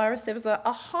coronavirus, there was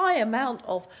a high amount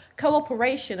of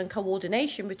cooperation and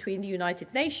coordination between the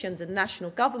United Nations and national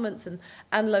governments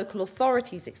and local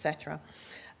authorities, etc.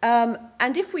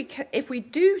 And if we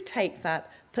do take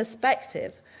that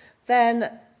perspective,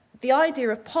 then the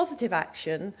idea of positive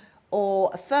action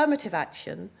or affirmative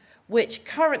action, which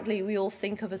currently we all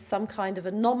think of as some kind of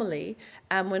anomaly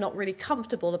and we're not really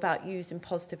comfortable about using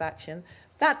positive action,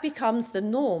 that becomes the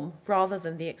norm rather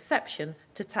than the exception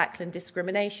to tackling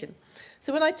discrimination.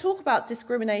 So when I talk about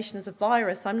discrimination as a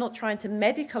virus, I'm not trying to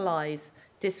medicalize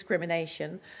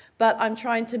discrimination, but I'm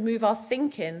trying to move our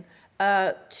thinking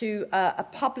to a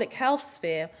public health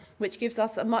sphere, which gives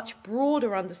us a much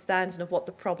broader understanding of what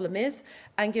the problem is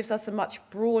and gives us a much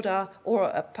broader,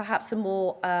 or perhaps a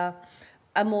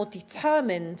more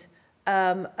determined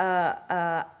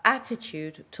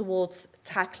attitude towards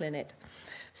tackling it.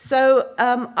 So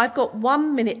I've got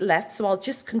 1 minute left, so I'll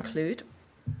just conclude.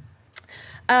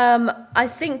 I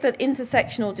think that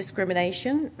intersectional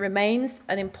discrimination remains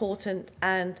an important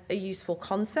and a useful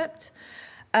concept.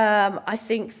 I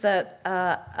think that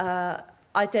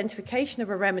identification of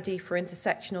a remedy for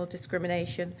intersectional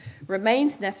discrimination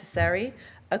remains necessary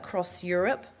across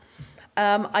Europe.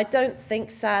 I don't think,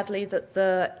 sadly,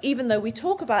 that even though we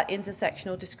talk about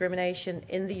intersectional discrimination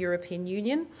in the European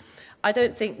Union, I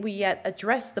don't think we yet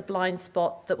address the blind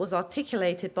spot that was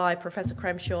articulated by Professor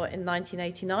Crenshaw in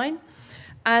 1989.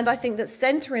 And I think that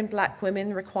centering black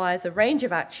women requires a range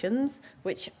of actions,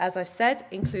 which, as I've said,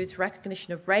 includes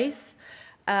recognition of race,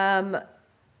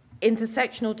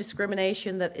 intersectional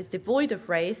discrimination that is devoid of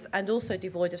race and also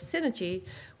devoid of synergy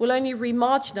will only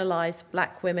re-marginalise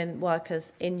black women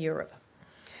workers in Europe.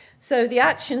 So the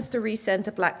actions to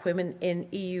recenter black women in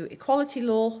EU equality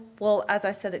law will, as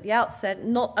I said at the outset,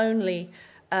 not only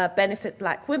benefit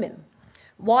black women.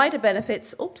 Wider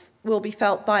benefits will be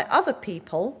felt by other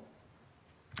people,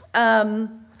 by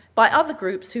other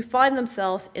groups who find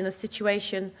themselves in a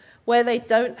situation where they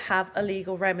don't have a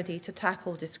legal remedy to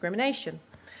tackle discrimination.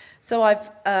 So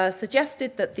I've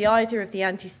suggested that the idea of the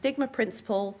anti-stigma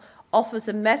principle offers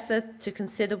a method to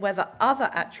consider whether other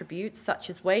attributes, such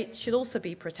as weight, should also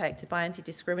be protected by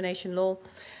anti-discrimination law.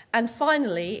 And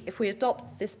finally, if we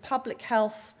adopt this public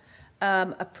health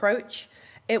approach,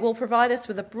 it will provide us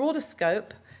with a broader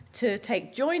scope to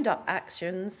take joined-up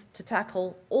actions to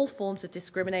tackle all forms of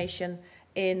discrimination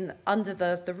under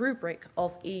the rubric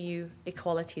of EU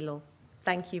equality law.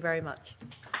 Thank you very much.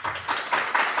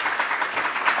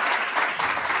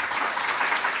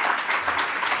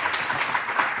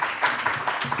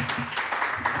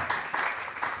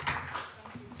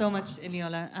 So much,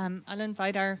 Iliola. I'll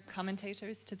invite our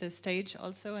commentators to the stage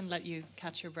also and let you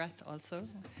catch your breath also.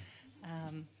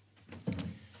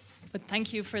 But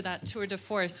thank you for that tour de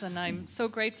force, and I'm so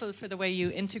grateful for the way you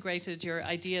integrated your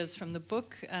ideas from the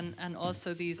book and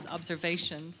also these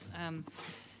observations.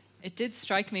 It did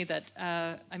strike me that,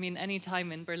 I mean, any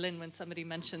time in Berlin when somebody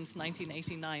mentions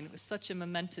 1989, it was such a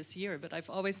momentous year, but I've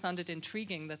always found it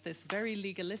intriguing that this very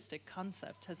legalistic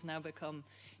concept has now become,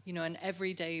 you know, an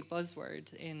everyday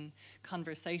buzzword in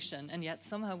conversation, and yet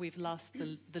somehow we've lost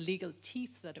the legal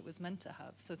teeth that it was meant to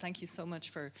have. So thank you so much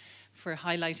for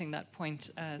highlighting that point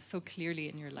so clearly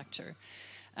in your lecture.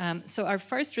 So our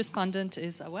first respondent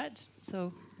is Awet,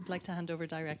 so I'd like to hand over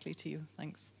directly to you.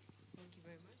 Thanks.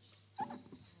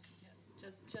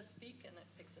 Just speak and it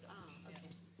picks it up. Okay.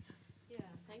 Yeah,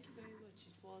 thank you very much.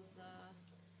 It was a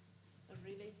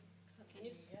really... Can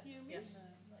you hear me? Yeah.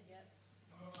 Not yet.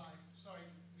 Sorry,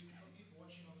 we have people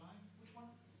watching online. Which one?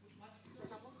 Which mic?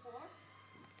 Number 4.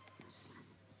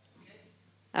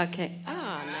 Okay.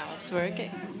 Now it's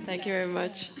working. Thank you very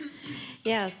much.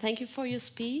 Yeah, thank you for your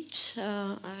speech.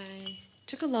 I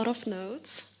took a lot of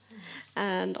notes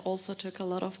and also took a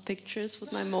lot of pictures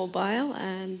with my mobile,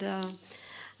 and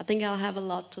I think I'll have a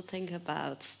lot to think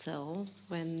about still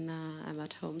when I'm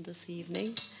at home this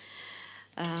evening,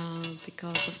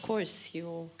 because of course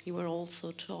you were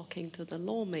also talking to the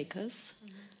lawmakers,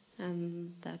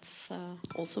 and that's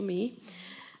also me.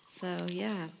 So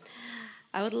yeah,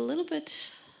 I would a little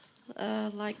bit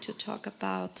like to talk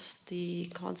about the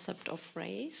concept of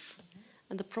race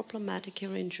and the problematic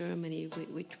here in Germany,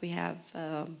 which we have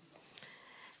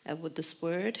with this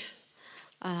word.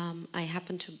 I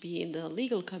happen to be in the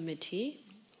legal committee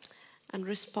and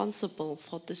responsible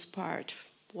for this part,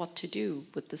 what to do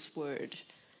with this word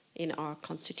in our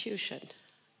constitution.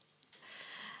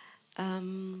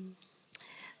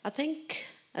 I think,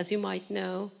 as you might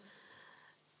know,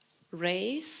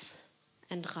 race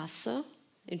and Rasse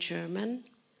in German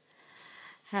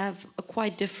have a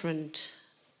quite different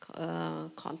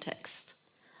context.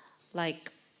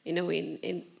 Like, you know,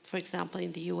 for example,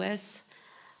 in the US,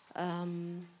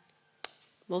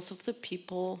 most of the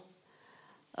people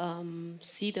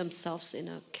see themselves in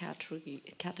a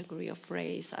category of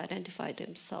race, identify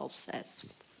themselves as,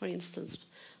 for instance,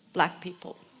 black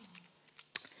people.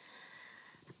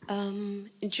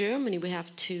 In Germany, we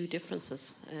have two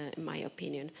differences, in my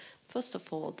opinion. First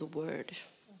of all, the word.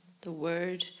 The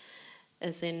word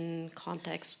is in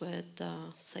context with the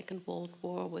Second World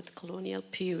War, with colonial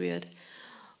period,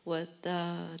 with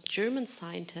German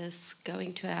scientists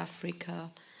going to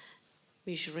Africa,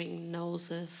 measuring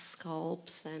noses,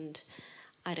 scalps, and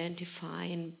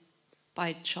identifying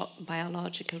by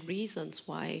biological reasons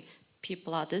why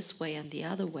people are this way and the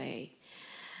other way.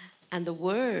 And the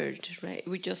word, right,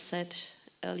 we just said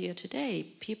earlier today,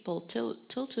 people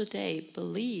till today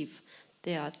believe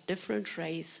there are different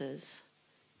races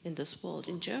in this world.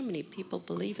 In Germany, people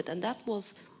believe it, and that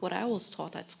was what I was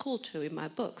taught at school too, in my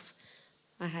books.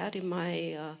 I had in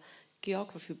my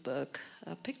geography book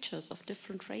pictures of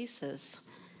different races,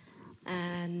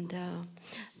 and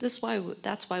that's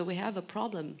why we have a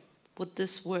problem with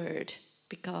this word,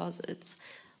 because it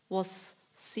was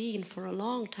seen for a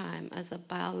long time as a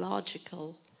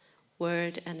biological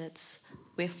word, and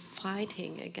we're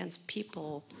fighting against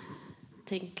people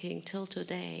thinking till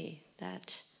today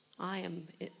that I am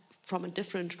from a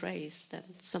different race than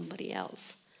somebody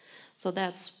else. So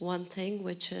that's one thing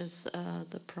which is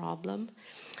the problem.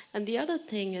 And the other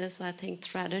thing is, I think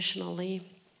traditionally,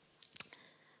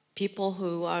 people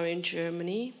who are in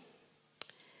Germany,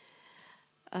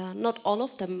 not all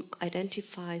of them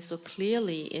identify so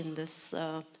clearly in this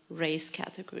race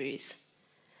categories,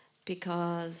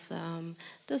 because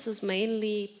this is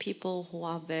mainly people who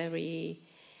are very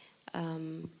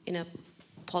in a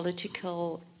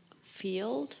political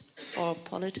field or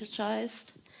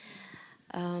politicized.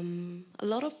 A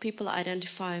lot of people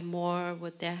identify more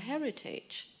with their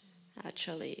heritage,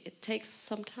 actually. It takes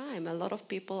some time. A lot of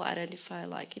people identify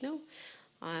like, you know,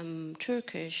 I'm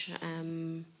Turkish,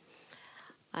 I'm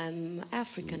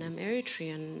African, I'm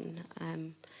Eritrean,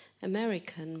 I'm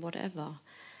American, whatever.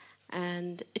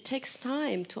 And it takes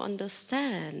time to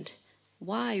understand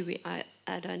why we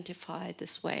identify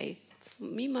this way. For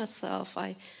me, myself,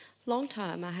 long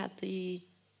time I had the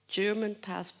German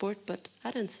passport, but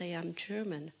I didn't say I'm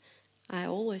German. I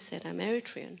always said I'm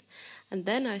Eritrean. And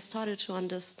then I started to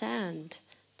understand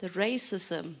the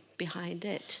racism behind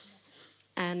it,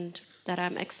 and that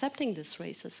I'm accepting this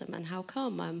racism, and how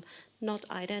come I'm not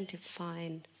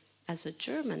identifying as a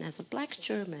German, as a black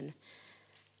German.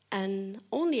 And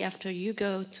only after you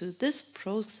go to this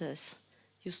process,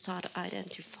 you start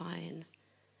identifying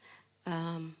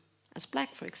as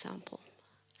black, for example,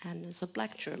 and as a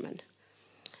black German.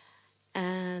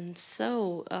 And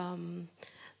so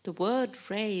the word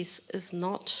race is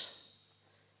not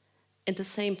in the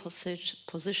same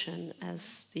position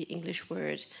as the English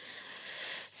word.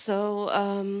 So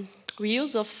we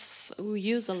use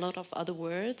a lot of other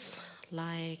words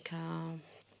like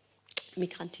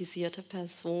migrantisierte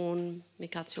Person,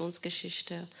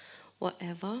 Migrationsgeschichte,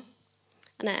 whatever.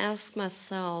 And I ask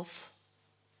myself,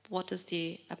 what is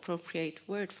the appropriate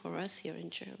word for us here in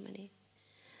Germany?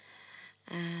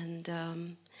 And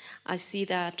I see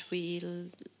that we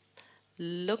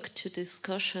look to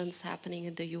discussions happening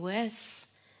in the US,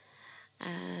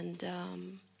 and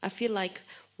I feel like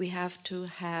we have to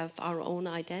have our own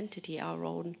identity, our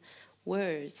own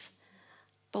words,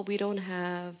 but we don't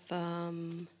have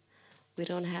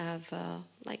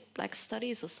like black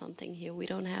studies or something here. We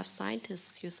don't have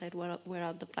scientists. You said, where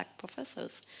are the black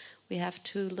professors? We have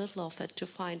too little of it to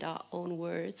find our own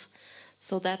words.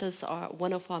 So that is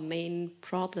one of our main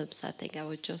problems. I think I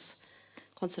would just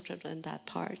concentrate on that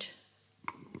part.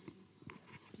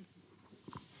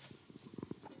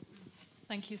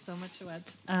 Thank you so much,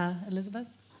 Awet. Elisabeth?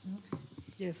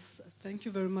 Yes, thank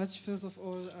you very much. First of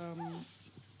all,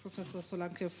 Professor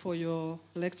Solanke, for your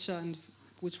lecture, and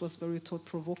which was very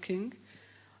thought-provoking.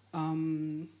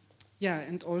 And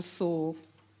also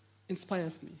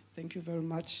inspires me. Thank you very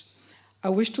much. I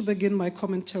wish to begin my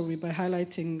commentary by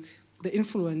highlighting the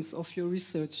influence of your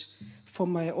research for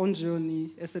my own journey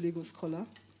as a legal scholar.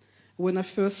 When I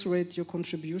first read your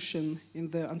contribution in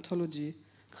the anthology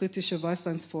Kritische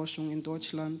Weißseinsforschung in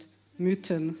Deutschland,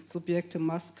 Mythen, Subjekte,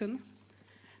 Masken,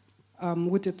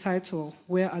 with the title,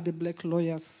 Where Are the Black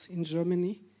Lawyers in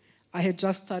Germany? I had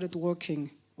just started working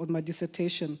on my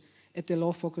dissertation at the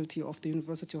law faculty of the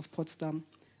University of Potsdam.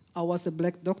 I was a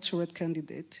black doctorate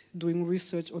candidate doing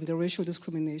research on the racial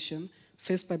discrimination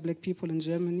faced by black people in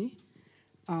Germany.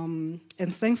 And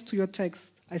thanks to your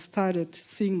text, I started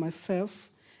seeing myself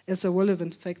as a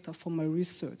relevant factor for my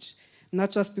research,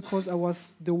 not just because I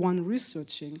was the one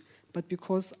researching, but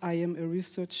because I am a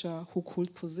researcher who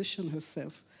could position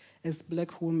herself as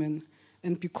black woman,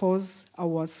 and because I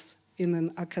was in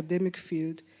an academic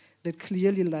field that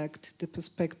clearly lacked the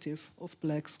perspective of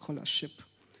black scholarship.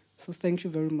 So thank you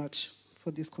very much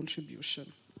for this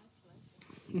contribution.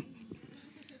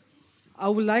 I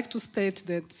would like to state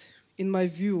that, in my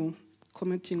view,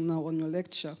 commenting now on your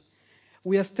lecture,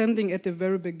 we are standing at the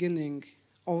very beginning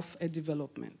of a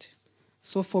development.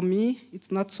 So for me,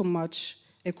 it's not so much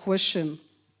a question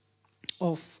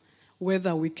of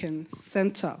whether we can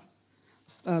center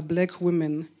black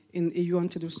women in EU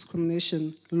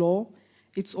anti-discrimination law.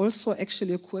 It's also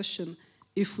actually a question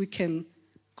if we can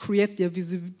create their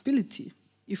visibility,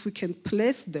 if we can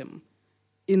place them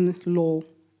in law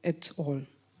at all,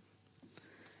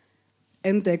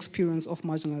 and the experience of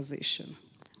marginalization.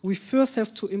 We first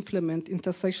have to implement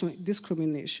intersectional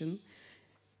discrimination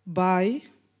by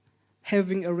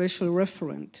having a racial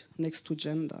referent next to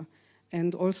gender.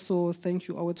 And also, thank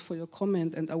you, Awet, for your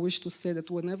comment. And I wish to say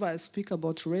that whenever I speak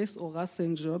about race or Rasse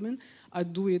in German, I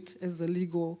do it as a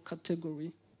legal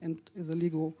category and as a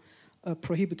legal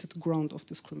prohibited ground of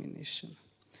discrimination.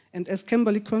 And as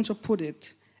Kimberly Crenshaw put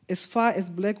it, As far as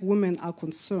black women are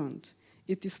concerned,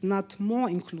 it is not more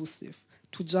inclusive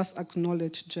to just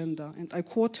acknowledge gender. And I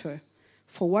quote her,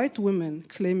 "For white women,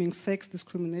 claiming sex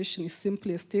discrimination is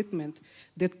simply a statement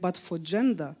that but for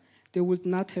gender, they would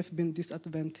not have been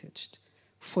disadvantaged.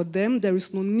 For them, there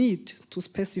is no need to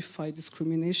specify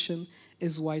discrimination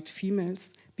as white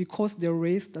females because their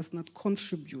race does not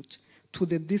contribute to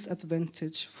the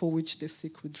disadvantage for which they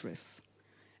seek redress."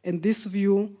 And this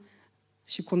view,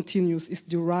 she continues, is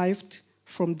derived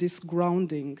from this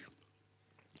grounding.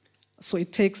 So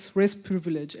it takes race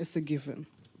privilege as a given.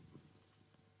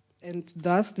 And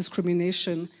thus,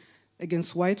 discrimination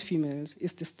against white females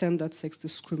is the standard sex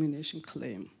discrimination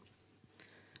claim.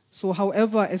 So,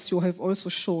 however, as you have also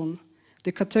shown,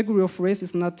 the category of race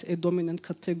is not a dominant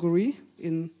category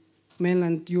in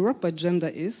mainland Europe, but gender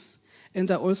is. And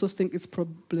I also think it's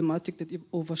problematic that it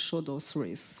overshadows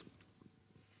race.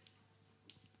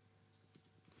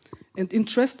 And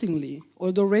interestingly,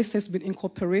 although race has been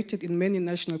incorporated in many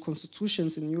national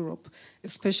constitutions in Europe,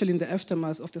 especially in the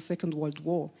aftermath of the Second World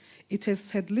War, it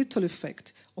has had little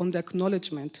effect on the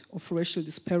acknowledgement of racial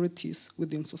disparities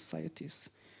within societies.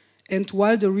 And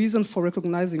while the reason for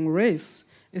recognizing race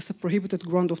as a prohibited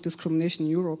ground of discrimination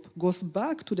in Europe goes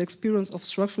back to the experience of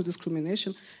structural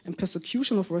discrimination and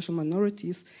persecution of racial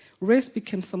minorities, race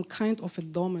became some kind of a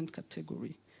dormant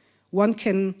category. One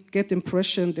can get the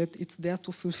impression that it's there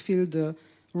to fulfill the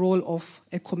role of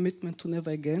a commitment to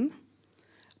never again,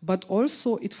 but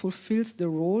also it fulfills the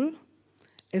role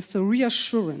as a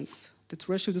reassurance that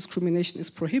racial discrimination is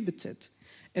prohibited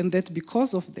and that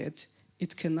because of that,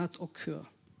 it cannot occur.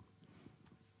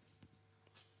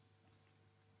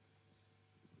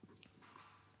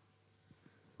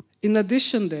 In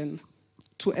addition, then,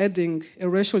 to adding a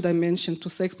racial dimension to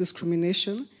sex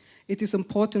discrimination, it is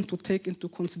important to take into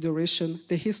consideration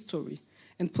the history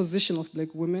and position of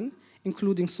black women,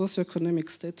 including socioeconomic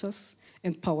status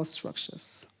and power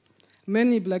structures.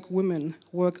 Many black women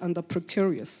work under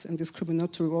precarious and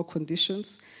discriminatory work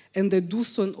conditions, and they do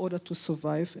so in order to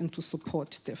survive and to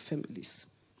support their families.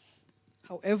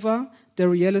 However, their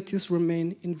realities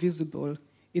remain invisible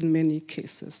in many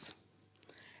cases.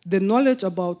 The knowledge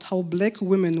about how black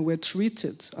women were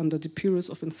treated under the periods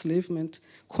of enslavement,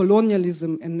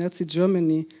 colonialism, and Nazi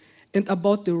Germany, and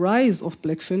about the rise of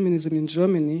black feminism in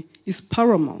Germany is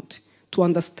paramount to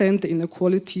understand the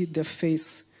inequality they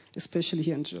face, especially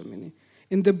here in Germany.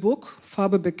 In the book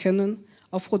Farbe bekennen,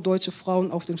 Afrodeutsche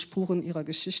Frauen auf den Spuren ihrer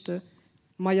Geschichte,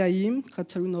 Maya Yim,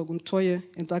 Katharina Oguntoye,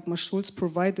 and Dagmar Schulz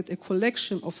provided a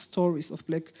collection of stories of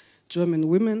black German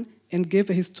women and gave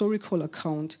a historical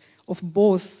account of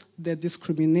both their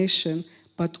discrimination,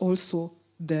 but also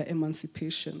their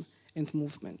emancipation and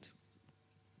movement.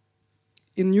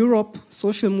 In Europe,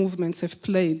 social movements have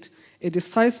played a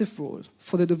decisive role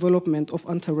for the development of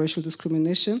anti-racial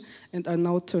discrimination, and I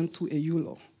now turn to EU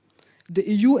law. The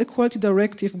EU Equality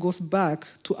Directive goes back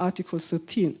to Article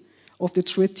 13 of the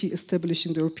treaty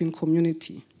establishing the European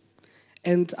Community.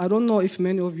 And I don't know if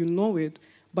many of you know it,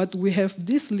 but we have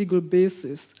this legal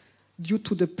basis due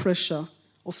to the pressure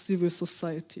of civil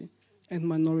society and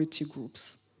minority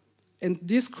groups. And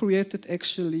this created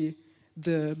actually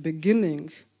the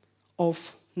beginning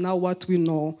of now what we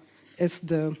know as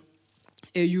the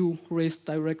EU Race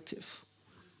Directive,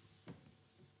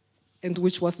 and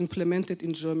which was implemented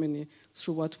in Germany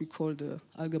through what we call the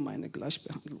Allgemeine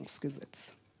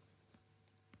Gleichbehandlungsgesetz.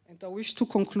 And I wish to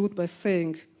conclude by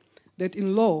saying that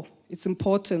in law, it's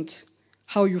important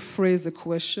how you phrase a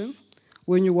question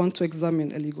when you want to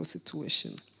examine a legal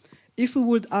situation. If we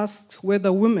would ask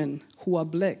whether women who are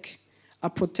black are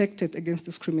protected against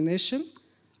discrimination,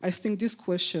 I think this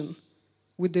question,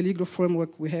 with the legal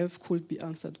framework we have, could be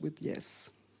answered with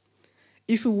yes.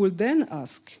 If we would then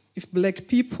ask if black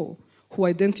people who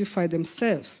identify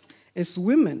themselves as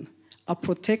women are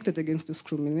protected against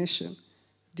discrimination,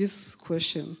 this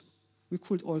question we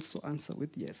could also answer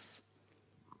with yes.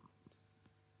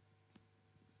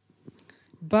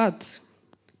 But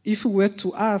if we were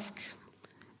to ask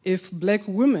if black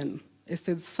women as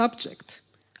a subject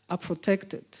are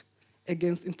protected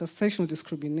against intersectional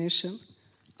discrimination,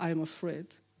 I am afraid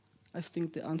I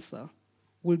think the answer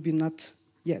will be not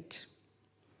yet.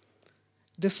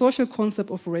 The social concept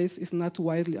of race is not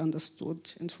widely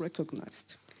understood and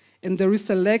recognized, and there is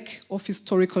a lack of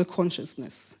historical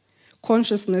consciousness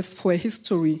for a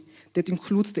history that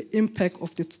includes the impact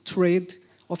of the trade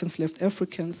of enslaved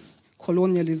Africans,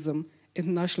 colonialism, and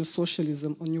National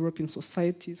Socialism on European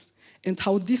societies, and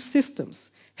how these systems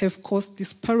have caused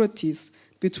disparities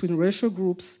between racial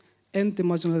groups and the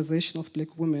marginalization of black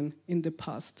women in the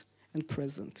past and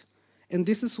present. And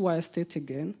this is why I state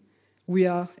again, we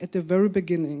are at the very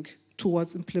beginning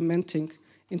towards implementing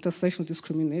intersectional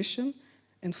discrimination,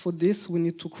 and for this we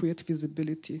need to create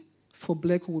visibility for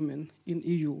Black women in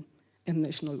EU and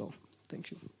national law.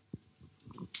 Thank you.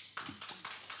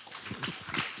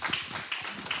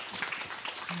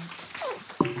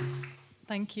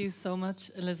 Thank you so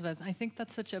much, Elisabeth. I think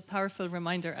that's such a powerful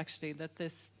reminder, actually, that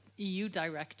this EU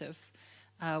directive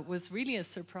was really a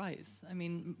surprise. I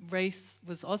mean, race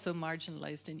was also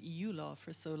marginalized in EU law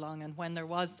for so long, and when there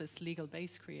was this legal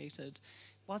base created,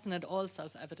 it wasn't at all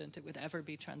self-evident it would ever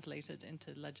be translated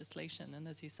into legislation. And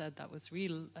as you said, that was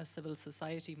real a civil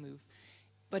society move.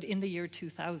 But in the year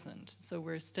 2000, so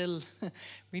we're still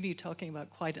really talking about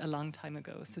quite a long time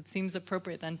ago. So it seems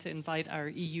appropriate then to invite our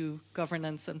EU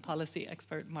governance and policy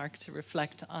expert, Mark, to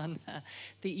reflect on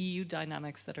the EU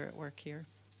dynamics that are at work here.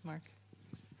 Mark.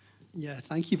 Yeah,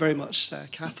 thank you very much,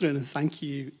 Cathryn, and thank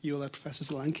you, Professor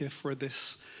Solanke, for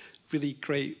this really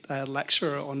great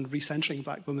lecture on recentering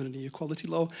Black women in EU equality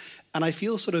law. And I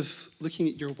feel sort of looking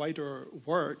at your wider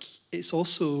work, it's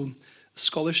also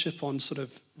scholarship on sort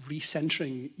of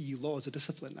recentering EU law as a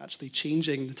discipline, actually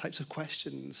changing the types of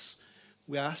questions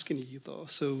we ask in EU law.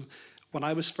 So when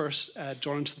I was first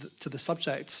drawn to the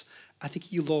subject, I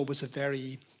think EU law was a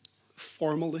very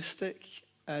formalistic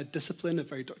discipline, a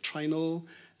very doctrinal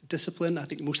discipline. I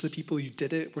think most of the people who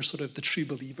did it were sort of the true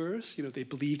believers. You know, they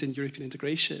believed in European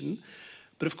integration.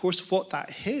 But of course, what that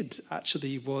hid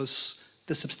actually was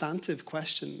the substantive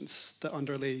questions that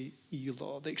underlay EU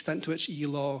law, the extent to which EU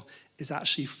law is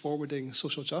actually forwarding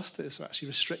social justice or actually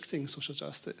restricting social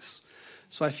justice.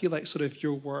 So I feel like sort of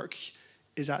your work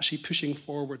is actually pushing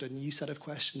forward a new set of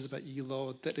questions about EU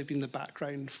law that have been in the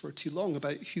background for too long,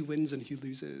 about who wins and who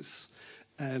loses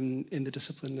in the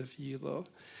discipline of EU law.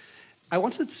 I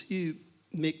wanted to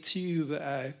make two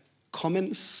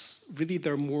comments. Really,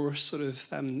 they're more sort of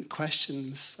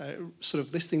questions, sort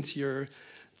of listening to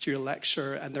your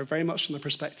lecture, and they're very much from the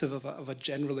perspective of a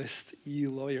generalist EU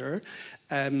lawyer.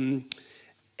 And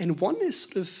one is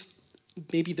sort of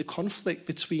maybe the conflict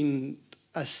between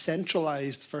a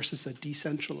centralized versus a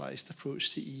decentralized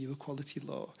approach to EU equality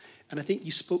law. And I think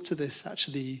you spoke to this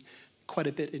actually quite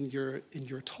a bit in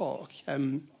your talk.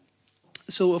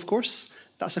 So of course,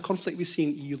 that's a conflict we see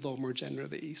in EU law more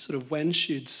generally. Sort of when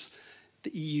should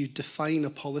the EU define a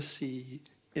policy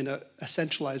in a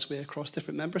centralized way across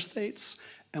different member states,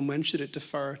 and when should it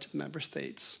defer to the member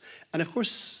states? And of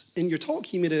course, in your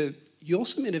talk, you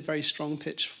also made a very strong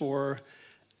pitch for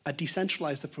a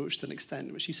decentralized approach to an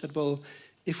extent, which you said, well,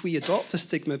 if we adopt a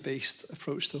stigma-based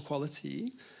approach to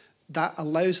equality, that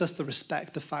allows us to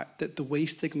respect the fact that the way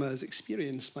stigma is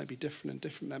experienced might be different in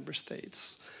different member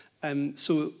states.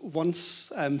 So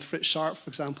once Fritz Sharp, for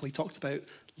example, he talked about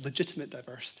legitimate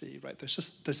diversity, right?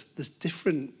 There's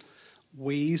different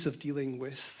ways of dealing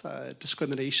with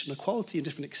discrimination, equality, and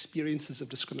different experiences of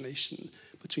discrimination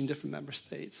between different member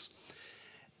states.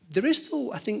 There is,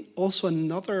 though, I think, also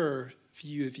another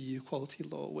view of EU equality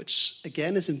law, which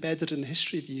again is embedded in the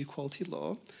history of EU equality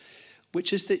law,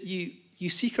 which is that you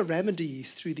seek a remedy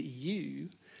through the EU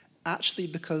actually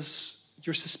because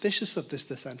you're suspicious of this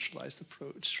decentralized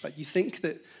approach, right? You think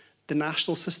that the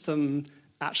national system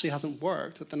actually hasn't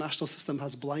worked, that the national system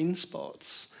has blind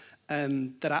spots,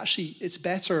 that actually it's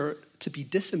better to be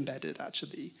disembedded,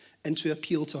 actually, and to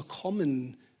appeal to a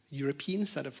common European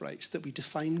set of rights that we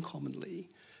define commonly.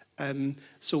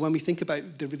 So when we think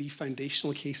about the really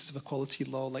foundational cases of equality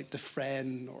law, like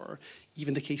Defren, or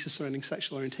even the cases surrounding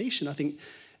sexual orientation, I think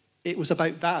it was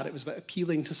about that. It was about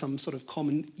appealing to some sort of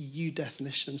common EU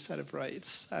definition set of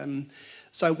rights.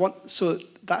 So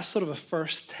that's sort of a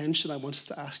first tension I wanted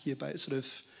to ask you about, sort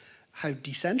of how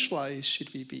decentralized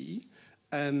should we be,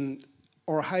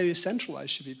 or how centralized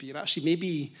should we be? And actually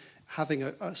maybe having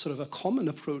a sort of a common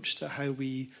approach to how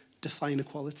we define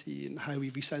equality and how we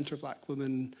recenter Black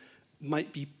women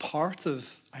might be part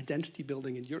of identity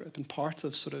building in Europe and part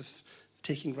of sort of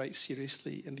taking rights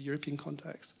seriously in the European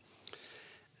context.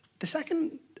 The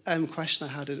second question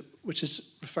I had, which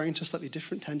is referring to a slightly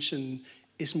different tension,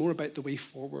 is more about the way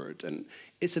forward. And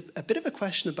it's a bit of a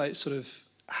question about sort of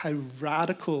how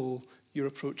radical your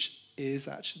approach is,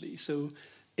 actually. So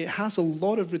it has a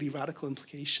lot of really radical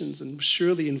implications and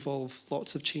surely involve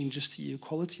lots of changes to EU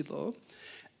equality law.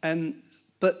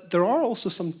 But there are also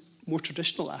some more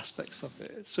traditional aspects of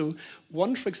it. So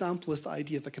one, for example, is the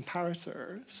idea of a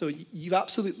comparator. So you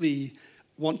absolutely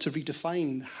want to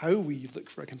redefine how we look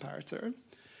for a comparator,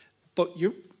 but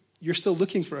you're still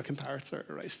looking for a comparator,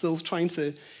 right? Still trying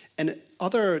to, and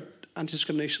other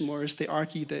anti-discrimination lawyers, they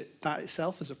argue that that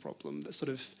itself is a problem, that sort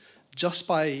of just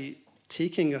by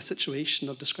taking a situation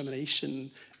of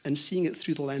discrimination and seeing it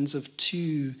through the lens of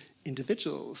two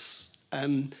individuals,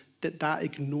 that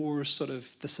ignores sort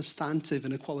of the substantive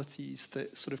inequalities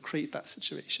that sort of create that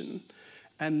situation.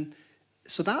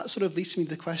 So that sort of leads me to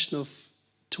the question of,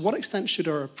 to what extent should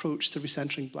our approach to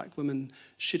recentering Black women,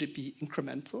 should it be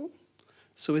incremental?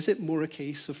 So is it more a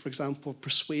case of, for example,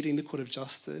 persuading the Court of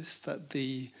Justice that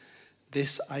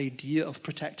this idea of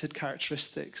protected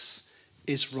characteristics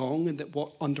is wrong, and that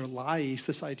what underlies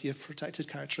this idea of protected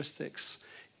characteristics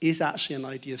is actually an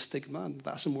idea of stigma, and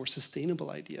that's a more sustainable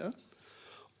idea?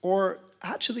 Or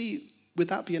actually, would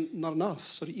that be not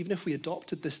enough? So even if we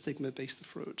adopted this stigma-based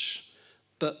approach,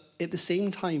 but at the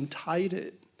same time tied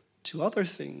it to other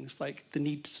things, like the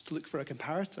need to look for a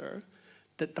comparator,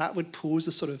 that would pose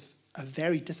a sort of a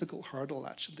very difficult hurdle,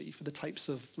 actually, for the types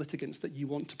of litigants that you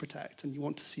want to protect and you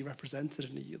want to see represented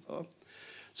in EU law.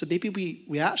 So maybe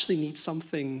we actually need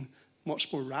something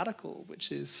much more radical,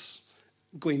 which is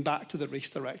going back to the race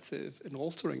directive and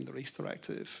altering the race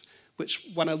directive, which,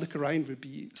 when I look around, would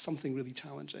be something really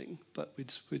challenging, but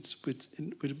would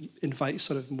invite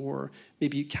sort of more,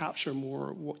 maybe capture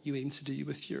more what you aim to do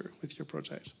with your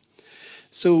project.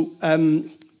 So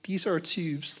these are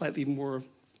two slightly more,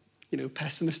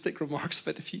 pessimistic remarks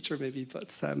about the future, maybe,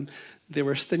 but they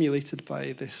were stimulated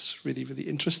by this really, really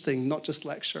interesting, not just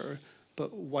lecture,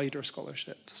 but wider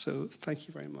scholarship. So thank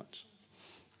you very much.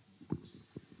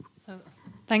 So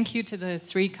thank you to the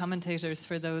three commentators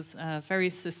for those very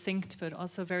succinct but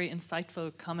also very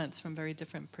insightful comments from very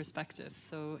different perspectives.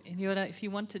 So Iniola, if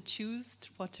you want to choose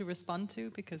what to respond to,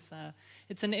 because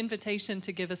it's an invitation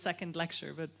to give a second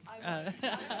lecture, but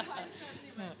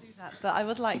But I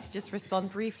would like to just respond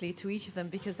briefly to each of them,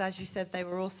 because, as you said, they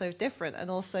were also different and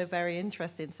also very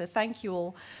interesting. So thank you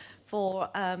all for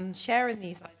sharing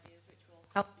these ideas, which will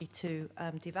help me to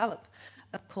develop,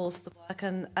 of course, the work.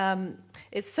 And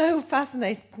it's so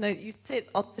fascinating. You sit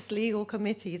on this legal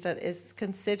committee that is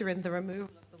considering the removal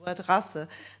of the word Rasse.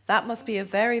 That must be a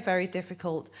very, very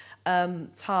difficult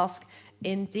task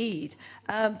indeed.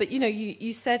 But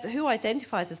you said, who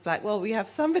identifies as Black? Well, we have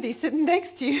somebody sitting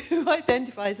next to you who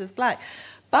identifies as Black.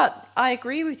 But I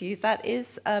agree with you, that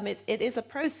is, it is a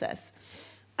process.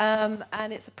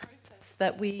 And it's a process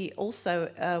that we also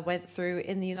went through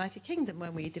in the United Kingdom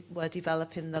when we were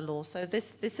developing the law. So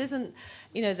this isn't,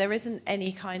 there isn't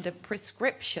any kind of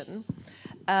prescription,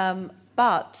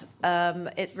 but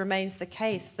it remains the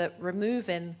case that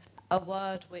removing a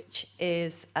word which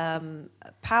is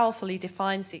powerfully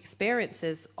defines the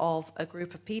experiences of a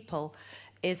group of people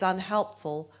is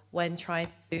unhelpful when trying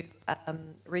to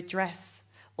redress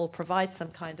or provide some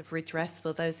kind of redress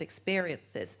for those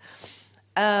experiences.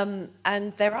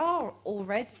 And there are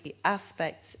already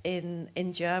aspects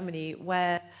in Germany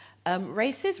where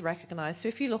race is recognized. So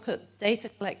if you look at data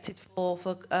collected for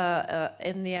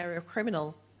in the area of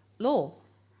criminal law,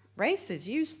 race is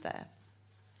used there.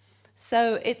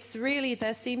 So it's really,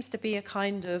 there seems to be a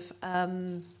kind of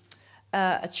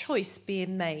a choice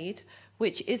being made,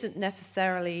 which isn't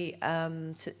necessarily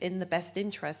in the best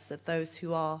interests of those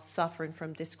who are suffering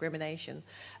from discrimination.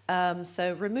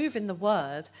 So removing the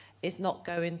word is not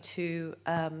going to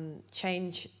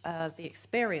change the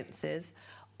experiences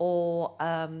or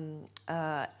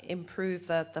improve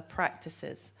the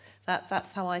practices.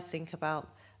 That's how I think about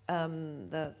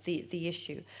the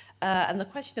issue. And the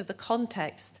question of the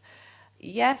context,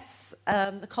 yes,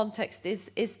 the context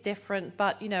is different,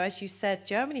 but as you said,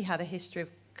 Germany had a history of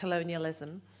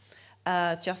colonialism,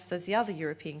 just as the other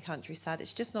European countries had.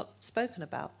 It's just not spoken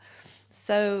about.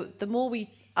 So the more we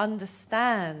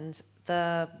understand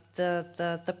the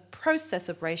process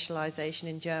of racialization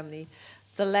in Germany,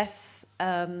 the less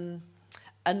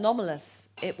anomalous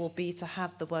it will be to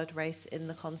have the word race in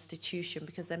the constitution,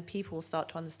 because then people will start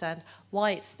to understand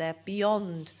why it's there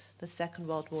beyond the Second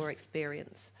World War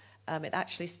experience. It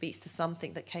actually speaks to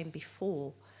something that came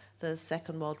before the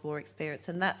Second World War experience,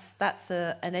 and that's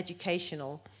an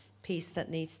educational piece that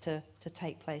needs to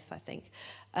take place, I think.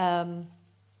 And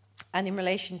in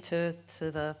relation to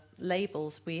the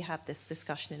labels, we have this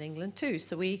discussion in England too.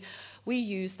 So we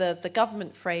use the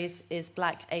government phrase is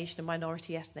Black, Asian, and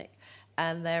minority ethnic,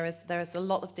 and there is a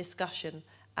lot of discussion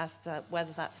as to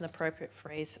whether that's an appropriate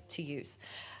phrase to use.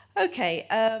 Okay,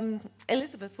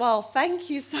 Elisabeth, well, thank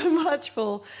you so much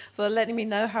for letting me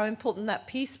know how important that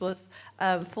piece was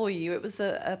for you. It was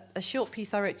a short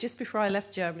piece I wrote just before I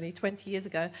left Germany 20 years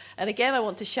ago. And again, I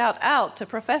want to shout out to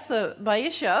Professor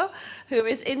Maisha, who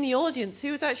is in the audience,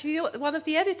 who was actually one of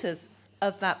the editors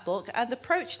of that book and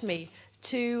approached me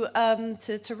to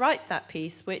write that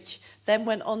piece, which then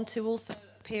went on to also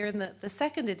appear in the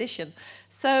second edition.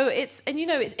 So it's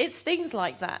things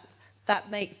like that that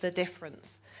make the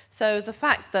difference. So the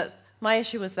fact that my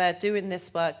issue was there doing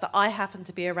this work, that I happened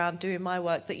to be around doing my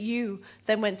work, that you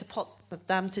then went to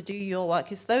Potsdam to do your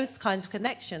work. It's those kinds of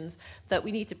connections that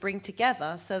we need to bring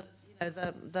together so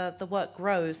the work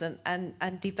grows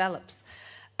and develops.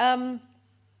 The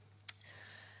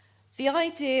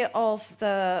idea of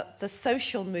the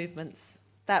social movements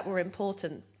that were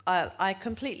important, I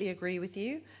completely agree with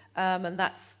you. And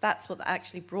that's what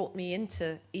actually brought me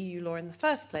into EU law in the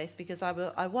first place, because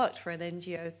I worked for an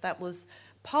NGO that was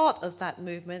part of that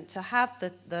movement to have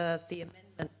the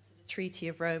amendment to the Treaty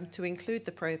of Rome to include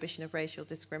the prohibition of racial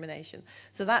discrimination.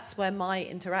 So that's where my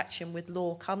interaction with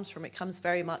law comes from. It comes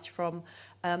very much from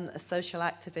a social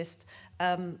activist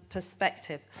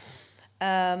perspective.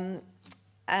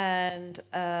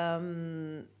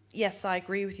 Yes, I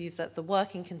agree with you that the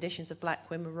working conditions of black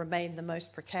women remain the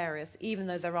most precarious, even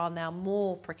though there are now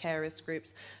more precarious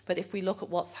groups. But if we look at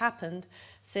what's happened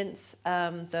since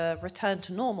the return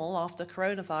to normal after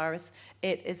coronavirus,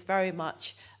 it is very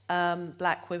much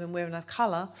black women, women of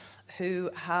colour, who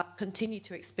continue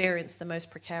to experience the most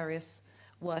precarious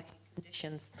working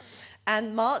conditions.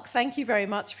 And Mark, thank you very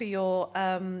much for your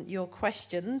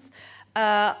questions.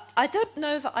 I don't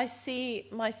know that I see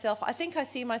myself, I think I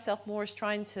see myself more as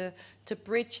trying to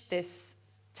bridge this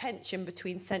tension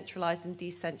between centralised and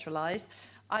decentralised.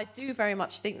 I do very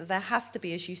much think that there has to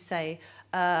be, as you say,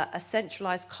 a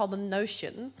centralised common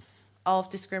notion of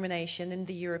discrimination in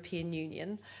the European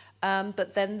Union.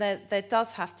 But then there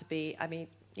does have to be, I mean,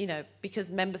 you know,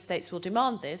 because member states will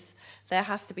demand this, there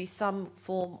has to be some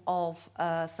form of,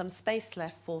 some space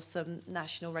left for some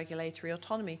national regulatory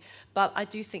autonomy. But I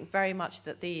do think very much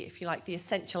that if you like, the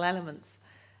essential elements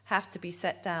have to be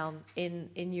set down in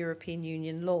European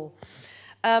Union law.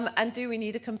 And do we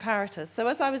need a comparator? So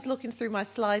as I was looking through my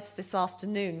slides this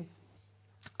afternoon,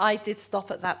 I did stop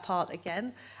at that part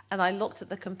again, and I looked at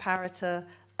the comparator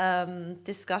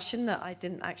discussion that I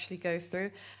didn't actually go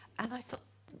through, and I thought,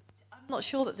 I'm not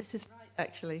sure that this is right,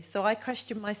 actually. So I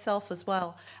questioned myself as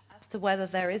well as to whether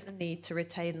there is a need to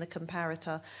retain the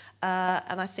comparator.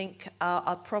 And I think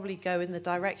I'll probably go in the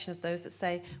direction of those that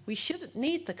say we shouldn't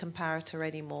need the comparator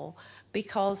anymore,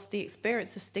 because the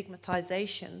experience of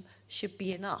stigmatization should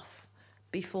be enough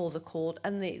before the court.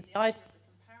 And the idea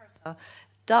of the comparator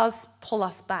does pull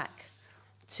us back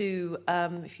to,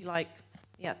 if you like,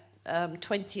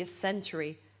 20th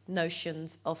century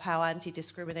notions of how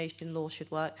anti-discrimination law should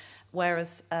work,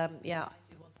 whereas, I do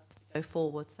want us to go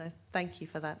forward. So thank you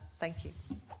for that. Thank you.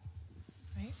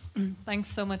 Great. Thanks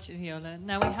so much, Iola.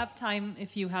 Now we have time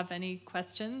if you have any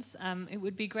questions. It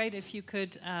would be great if you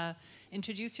could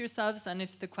introduce yourselves, and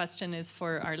if the question is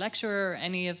for our lecturer or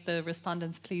any of the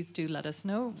respondents, please do let us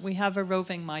know. We have a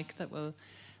roving mic that will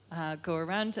go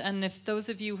around, and if those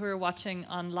of you who are watching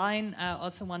online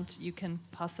also want, you can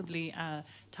possibly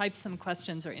type some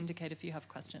questions or indicate if you have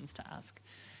questions to ask.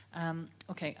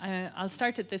 Okay, I'll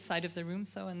start at this side of the room,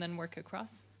 and then work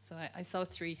across. So I saw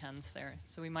 3 hands there,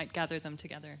 so we might gather them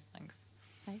together. Thanks.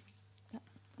 Hi.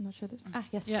 I'm not sure this.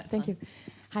 Yes. Yeah, thank you.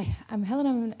 Hi, I'm Helen.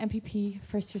 I'm an MPP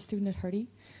first-year student at Hertie.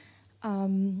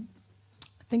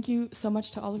 Thank you so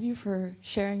much to all of you for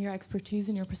sharing your expertise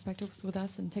and your perspectives with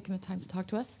us and taking the time to talk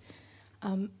to us.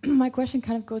 My question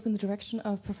kind of goes in the direction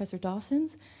of Professor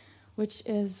Dawson's, which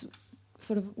is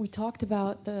sort of, we talked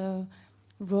about the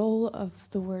role of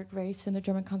the word race in the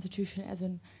German Constitution as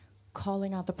in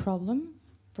calling out the problem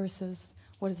versus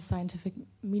what is the scientific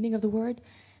meaning of the word.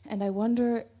 And I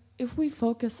wonder if we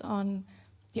focus on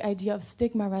the idea of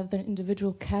stigma rather than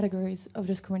individual categories of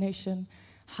discrimination,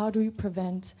 how do we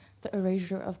prevent the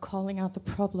erasure of calling out the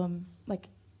problem, like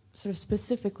sort of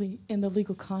specifically in the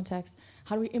legal context?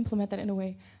 How do we implement that in a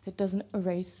way that doesn't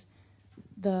erase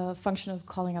the function of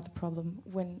calling out the problem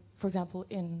when, for example,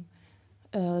 in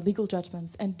legal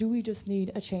judgments? And do we just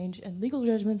need a change in legal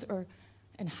judgments or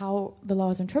in how the law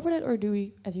is interpreted, or do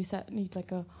we, as you said, need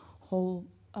like a whole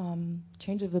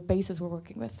change of the basis we're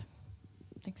working with?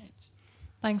 Thanks.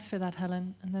 Thanks for that,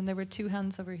 Helen. And then there were 2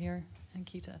 hands over here. And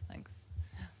Kita, thanks.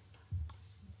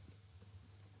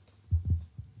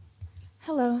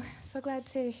 Hello, so glad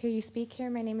to hear you speak here.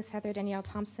 My name is Heather Danielle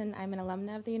Thompson. I'm an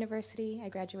alumna of the university. I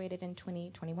graduated in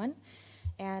 2021.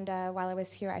 And while I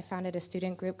was here, I founded a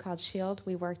student group called SHIELD.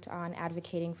 We worked on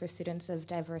advocating for students of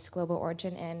diverse global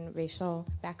origin and racial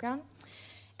background.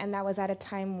 And that was at a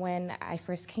time when I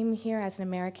first came here as an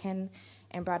American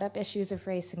and brought up issues of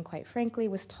race, and quite frankly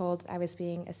was told I was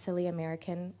being a silly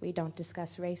American. We don't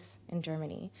discuss race in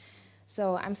Germany.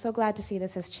 So I'm so glad to see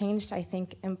this has changed, I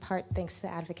think in part thanks to the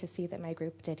advocacy that my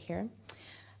group did here.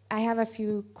 I have a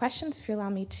few questions, if you allow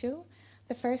me to.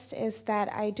 The first is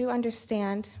that I do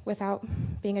understand, without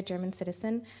being a German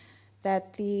citizen,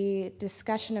 that the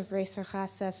discussion of race or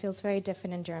Rasse feels very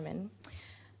different in German.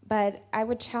 But I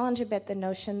would challenge a bit the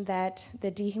notion that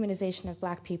the dehumanization of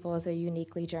Black people is a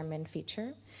uniquely German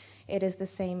feature. It is the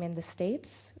same in the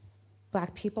States.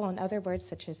 Black people and other words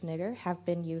such as nigger have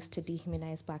been used to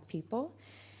dehumanize Black people,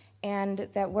 and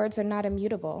that words are not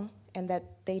immutable and that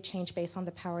they change based on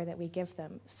the power that we give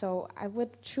them. So I would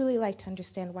truly like to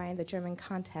understand why in the German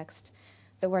context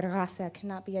the word Rasse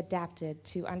cannot be adapted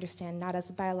to understand not as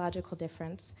a biological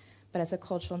difference, but as a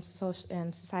cultural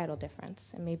and societal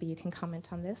difference. And maybe you can comment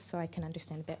on this so I can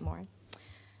understand a bit more.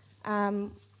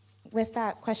 With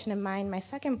that question in mind, my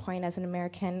second point as an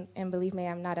American, and believe me,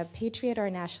 I'm not a patriot or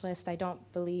a nationalist, I don't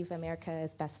believe America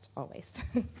is best always.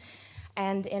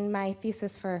 And in my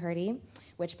thesis for Hertie,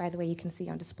 which by the way you can see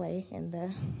on display in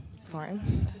the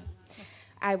forum,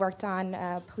 I worked on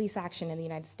police action in the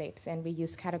United States, and we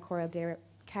used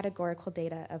categorical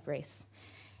data of race.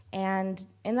 And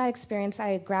in that experience,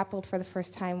 I grappled for the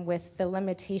first time with the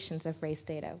limitations of race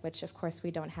data, which of course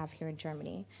we don't have here in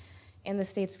Germany. In the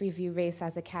States, we view race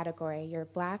as a category. You're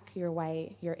Black, you're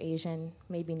white, you're Asian,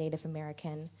 maybe Native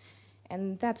American.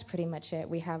 And that's pretty much it.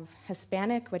 We have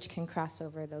Hispanic, which can cross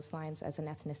over those lines as an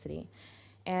ethnicity.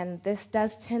 And this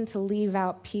does tend to leave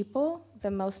out people.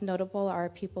 The most notable are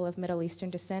people of Middle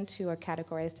Eastern descent who are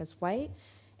categorized as white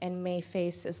and may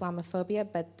face Islamophobia,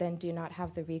 but then do not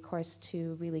have the recourse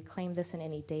to really claim this in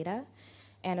any data.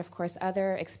 And of course,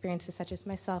 other experiences such as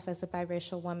myself as a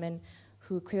biracial woman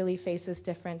who clearly faces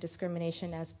different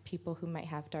discrimination as people who might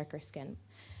have darker skin.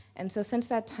 And so since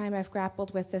that time, I've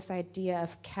grappled with this idea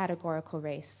of categorical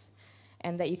race,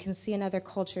 and that you can see in other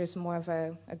cultures more of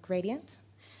a gradient.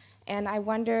 And I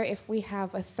wonder if we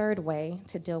have a third way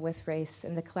to deal with race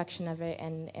and the collection of it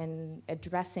and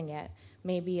addressing it,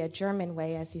 maybe a German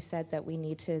way, as you said, that we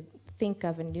need to think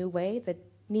of a new way that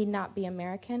need not be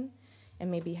American, and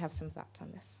maybe you have some thoughts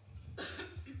on this.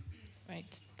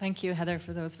 Right. Thank you, Heather,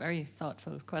 for those very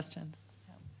thoughtful questions.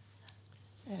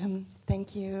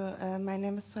 Thank you. My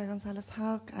name is Zoe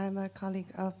Gonzalez-Haug. I'm a colleague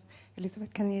of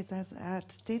Elisabeth Kaneza at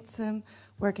DeZIM,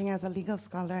 working as a legal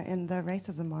scholar in the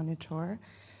Racism Monitor.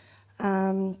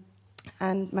 And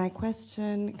my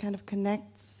question kind of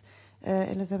connects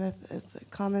Elisabeth's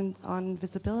comment on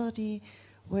visibility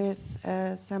with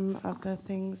some of the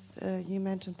things you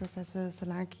mentioned, Professor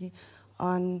Solanke,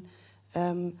 on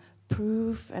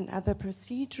proof and other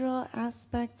procedural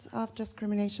aspects of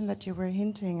discrimination that you were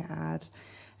hinting at.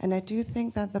 And I do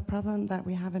think that the problem that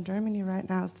we have in Germany right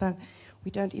now is that we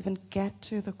don't even get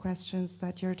to the questions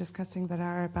that you're discussing that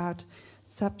are about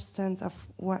substance of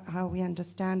how we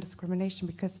understand discrimination,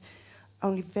 because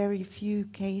only very few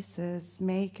cases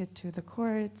make it to the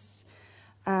courts,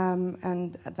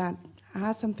 and that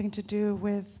has something to do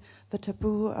with the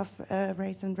taboo of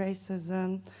race and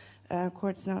racism,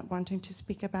 courts not wanting to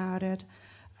speak about it,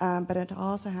 but it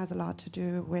also has a lot to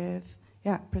do with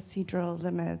procedural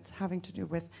limits, having to do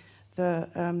with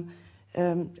the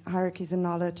hierarchies in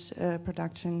knowledge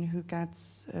production, who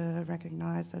gets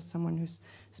recognized as someone who's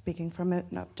speaking from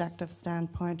an objective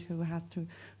standpoint,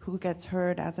 who gets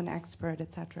heard as an expert,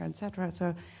 et cetera, et cetera.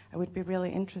 So I would be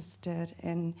really interested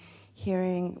in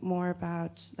hearing more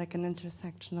about like an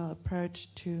intersectional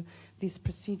approach to these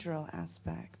procedural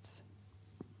aspects.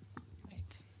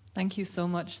 Right. Thank you so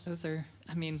much. Those are,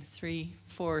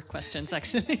 3-4 questions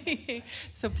actually.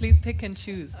 So please pick and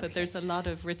choose, but there's a lot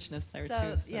of richness there too.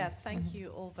 So. Yeah, thank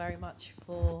you all very much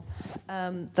for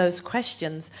those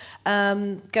questions.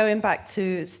 Going back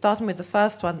to starting with the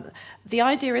first one, the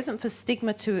idea isn't for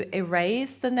stigma to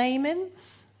erase the naming,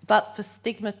 but for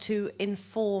stigma to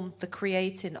inform the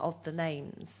creating of the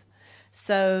names.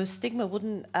 So stigma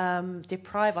wouldn't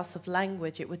deprive us of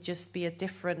language, it would just be a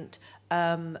different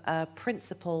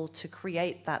principle to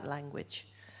create that language.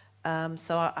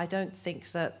 So I don't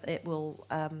think that it will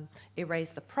erase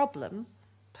the problem,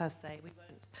 per se.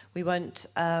 We won't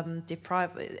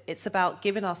deprive, it's about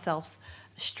giving ourselves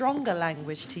stronger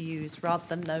language to use rather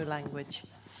than no language.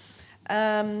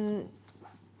 Yeah,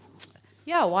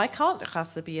 why can't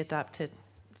Rasse be adapted?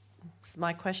 It's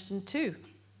my question too.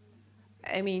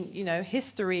 I mean, you know,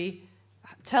 history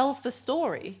tells the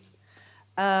story.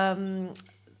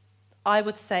 I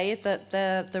would say that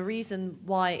the reason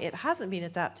why it hasn't been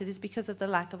adapted is because of the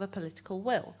lack of a political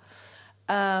will.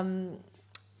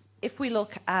 If we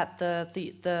look at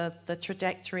the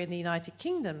trajectory in the United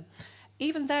Kingdom,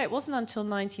 even there it wasn't until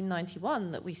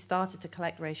 1991 that we started to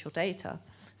collect racial data.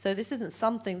 So this isn't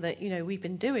something that, you know, we've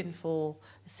been doing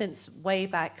since way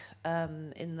back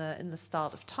in the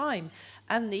start of time.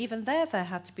 And even there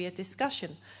had to be a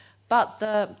discussion. But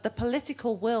the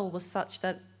political will was such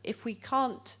that if we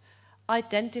can't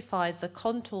identify the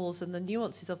contours and the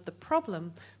nuances of the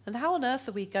problem, then how on earth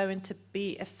are we going to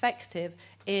be effective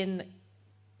in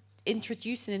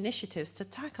introducing initiatives to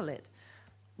tackle it?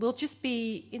 We'll just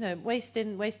be, you know,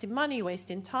 wasting money,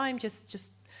 wasting time,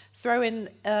 just throwing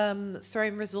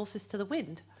resources to the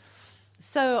wind.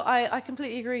 So I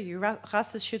completely agree with you.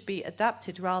 Rasse should be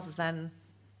adapted rather than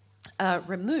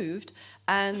removed,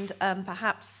 and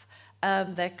perhaps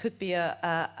there could be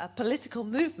a political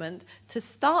movement to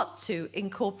start to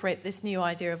incorporate this new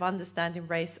idea of understanding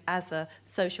race as a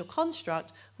social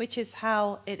construct, which is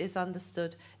how it is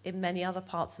understood in many other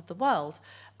parts of the world.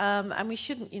 And we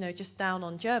shouldn't, you know, just down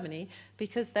on Germany,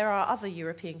 because there are other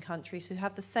European countries who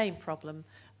have the same problem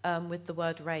with the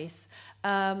word race.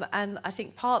 And I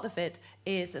think part of it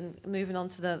is, and moving on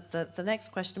to the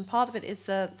next question, part of it is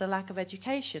the lack of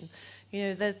education. You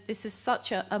know, this is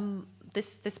such a,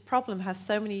 this problem has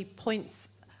so many points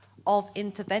of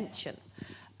intervention.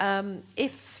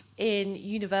 If in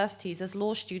universities, as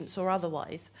law students or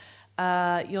otherwise,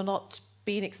 you're not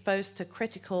being exposed to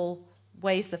critical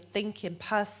ways of thinking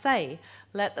per se,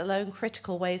 let alone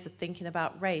critical ways of thinking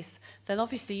about race, then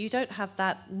obviously you don't have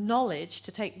that knowledge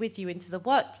to take with you into the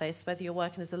workplace, whether you're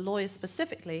working as a lawyer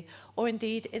specifically, or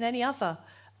indeed in any other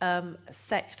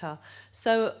sector.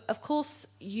 So, of course,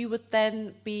 you would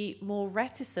then be more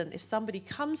reticent if somebody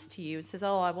comes to you and says,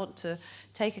 oh, I want to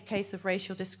take a case of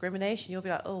racial discrimination. You'll be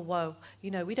like, oh, whoa,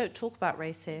 you know, we don't talk about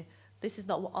race here. This is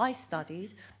not what I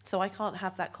studied, so I can't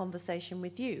have that conversation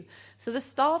with you. So the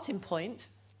starting point,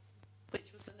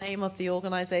 which was the name of the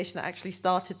organisation that actually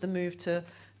started the move to,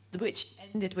 which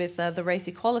ended with the Race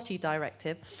Equality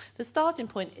Directive, the starting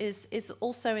point is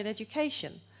also in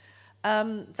education.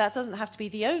 That doesn't have to be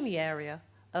the only area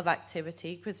of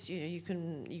activity, because you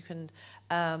can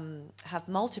have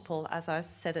multiple, as I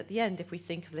said at the end. If we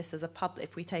think of this as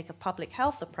if we take a public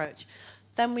health approach,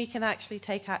 then we can actually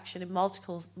take action in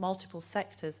multiple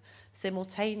sectors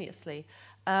simultaneously.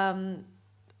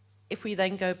 If we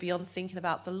then go beyond thinking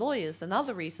about the lawyers,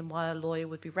 another reason why a lawyer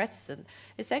would be reticent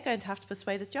is they're going to have to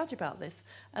persuade a judge about this,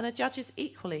 and a judge is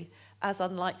equally as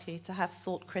unlikely to have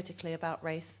thought critically about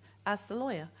race as the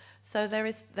lawyer. So there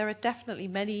are definitely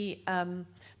many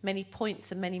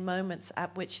points and many moments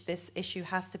at which this issue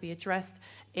has to be addressed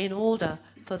in order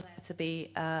for there to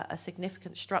be a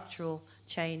significant structural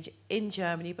change in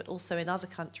Germany, but also in other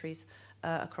countries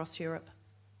across Europe.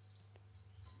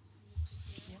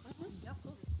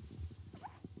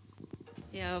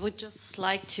 Yeah, I would just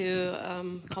like to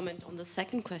comment on the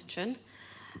second question.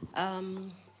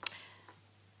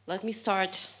 Let me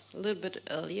start a little bit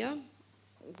earlier.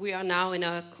 We are now in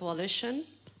a coalition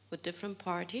with different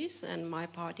parties, and my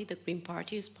party, the Green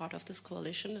Party, is part of this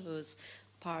coalition, who is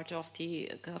part of the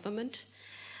government.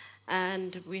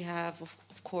 And we have,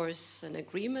 of course, an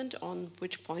agreement on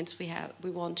which points we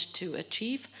want to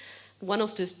achieve. One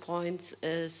of these points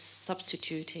is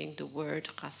substituting the word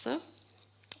Rasse.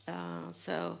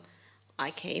 So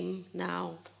I'm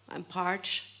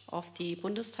part of the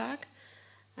Bundestag,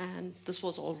 and this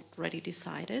was already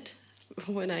decided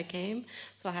when I came,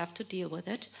 so I have to deal with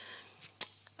it.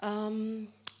 In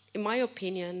my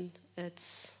opinion,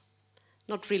 it's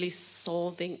not really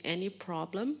solving any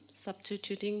problem,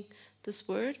 substituting this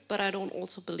word, but I don't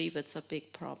also believe it's a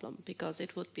big problem, because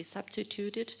it would be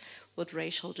substituted with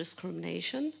racial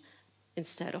discrimination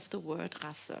instead of the word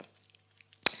Rasse.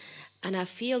 And I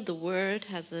feel the word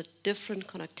has a different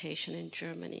connotation in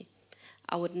Germany.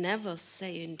 I would never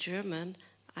say in German,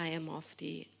 I am of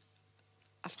the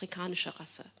Afrikanische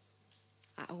Rasse.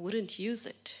 I wouldn't use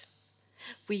it.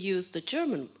 We use the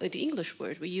English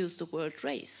word, we use the word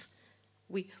race.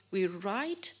 We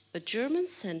write a German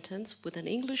sentence with an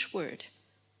English word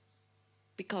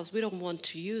because we don't want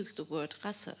to use the word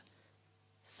Rasse.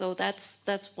 So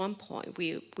that's one point.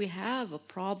 We have a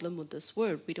problem with this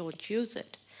word, we don't use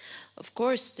it. Of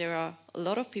course, there are a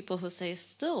lot of people who say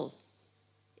still,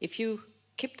 if you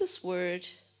keep this word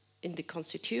in the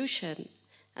Constitution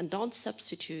and don't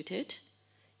substitute it,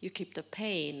 you keep the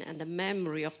pain and the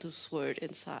memory of this word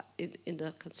inside in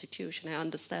the Constitution. I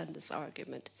understand this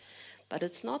argument. But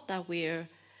it's not that we're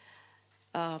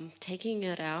taking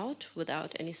it out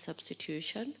without any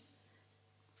substitution,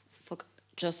 for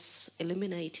just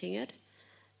eliminating it.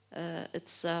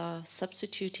 It's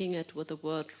substituting it with the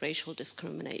word racial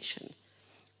discrimination,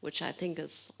 which I think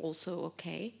is also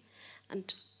okay.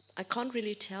 And I can't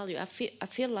really tell you. I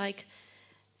feel like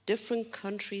different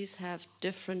countries have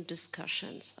different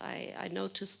discussions. I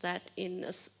noticed that in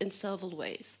several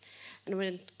ways. And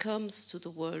when it comes to the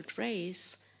word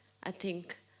race, I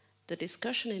think the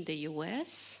discussion in the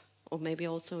US, or maybe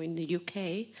also in the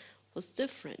UK, was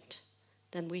different.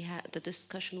 than the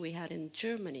discussion we had in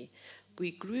Germany.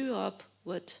 We grew up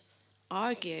with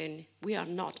arguing we are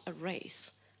not a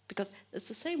race, because it's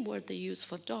the same word they use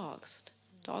for dogs,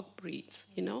 dog breeds,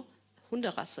 you know,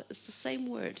 Hunderasse, it's the same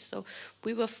word. So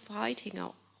we were fighting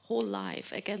our whole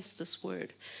life against this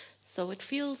word. So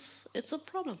it's a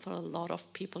problem for a lot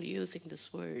of people using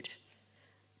this word.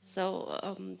 So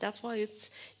that's why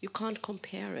you can't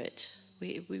compare it.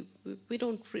 We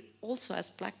don't, also as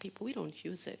black people, we don't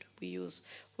use it. We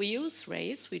use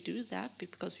race, we do that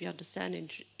because we understand in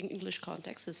English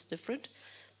context it's different,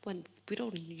 when we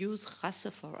don't use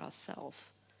Rasse for ourselves.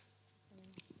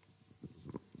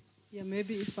 Yeah,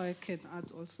 maybe if I can add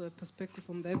also a perspective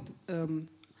on that.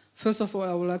 First of all,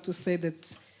 I would like to say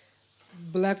that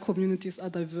black communities are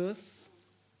diverse.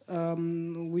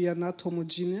 We are not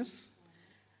homogeneous.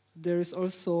 There is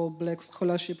also black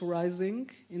scholarship rising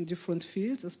in different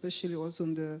fields, especially also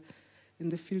in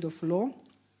the field of law.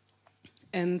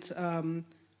 And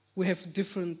we have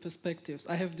different perspectives.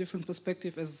 I have different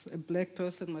perspective as a black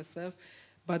person myself,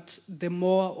 but the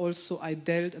more also I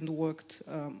dealt and worked,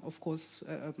 of course,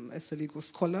 as a legal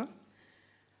scholar.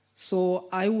 So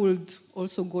I would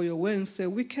also go your way and say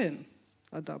we can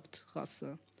adopt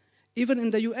Rasse. Even in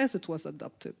the US it was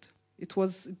adopted. It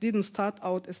didn't start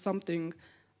out as something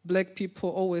black people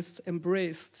always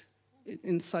embraced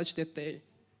in such that they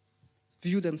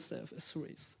view themselves as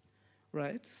race,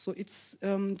 right? So it's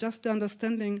just the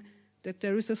understanding that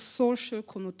there is a social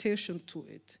connotation to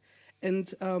it.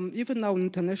 And even now in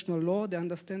international law, the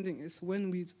understanding is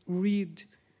when we read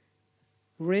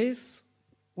race,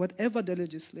 whatever the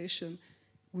legislation,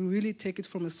 we really take it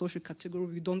from a social category.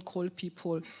 We don't call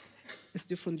people as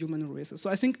different human races. So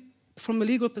I think from a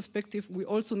legal perspective, we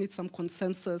also need some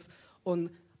consensus on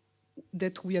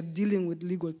that we are dealing with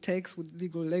legal text, with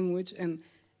legal language, and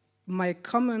my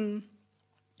common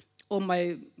or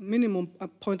my minimum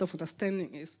point of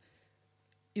understanding is,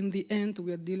 in the end,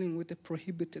 we are dealing with a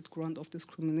prohibited ground of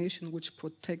discrimination which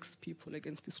protects people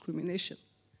against discrimination.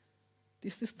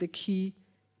 This is the key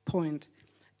point.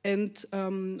 And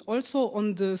also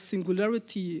on the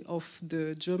singularity of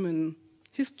the German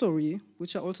history,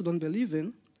 which I also don't believe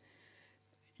in,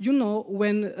 you know,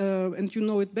 when, and you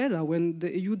know it better, when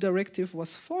the EU directive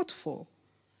was fought for,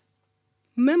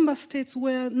 member states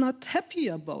were not happy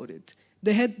about it.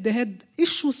 They had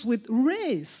issues with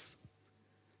race.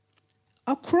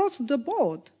 Across the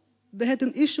board, they had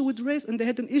an issue with race and they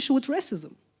had an issue with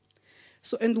racism.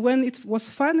 So, and when it was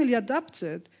finally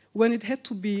adopted, when it had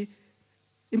to be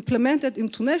implemented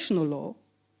into national law,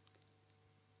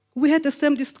 we had the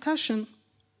same discussion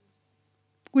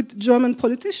with German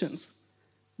politicians.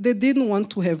 They didn't want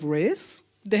to have race,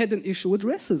 they had an issue with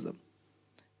racism.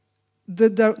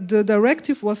 The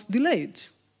directive was delayed,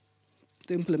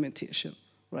 the implementation,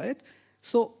 right?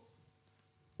 So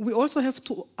we also have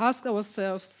to ask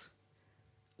ourselves,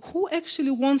 who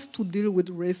actually wants to deal with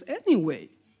race anyway,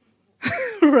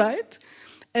 right?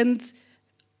 And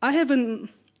I have an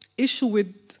issue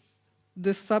with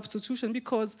the substitution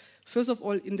because, first of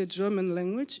all, in the German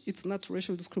language, it's not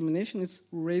racial discrimination, it's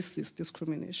racist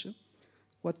discrimination,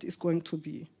 what is going to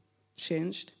be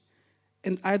changed.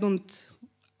 And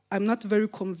I'm not very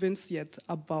convinced yet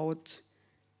about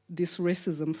this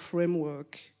racism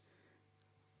framework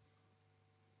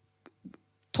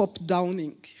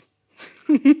top-downing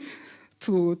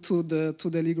to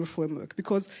the legal framework.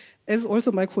 Because, as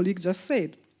also my colleague just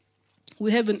said,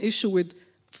 we have an issue with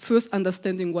first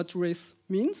understanding what race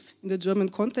means in the German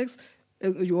context.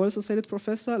 You also said it,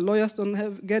 Professor, lawyers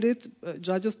don't get it,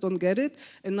 judges don't get it,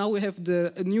 and now we have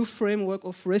a new framework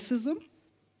of racism.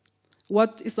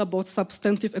 What is about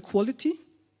substantive equality?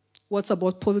 What's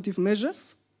about positive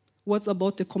measures? What's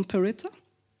about the comparator,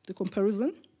 the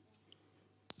comparison?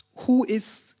 Who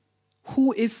is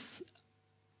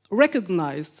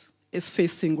recognized as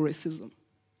facing racism?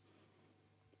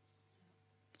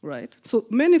 Right? So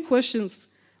many questions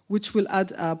which will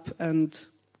add up, and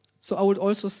so I would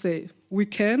also say we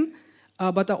can,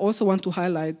 but I also want to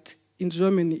highlight in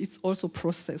Germany, it's also a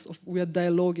process of, we are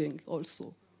dialoguing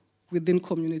also within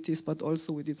communities, but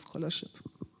also within scholarship.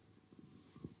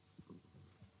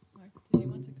 Mark, did you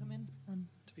want to come in?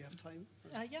 Do we have time?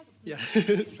 Yeah. Yeah,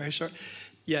 very short.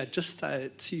 Yeah, just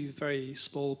two very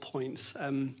small points.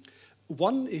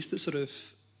 One is that sort of,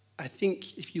 I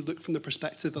think if you look from the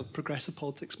perspective of progressive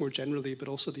politics more generally, but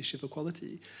also the issue of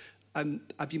equality,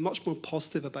 I'd be much more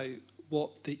positive about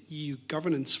what the EU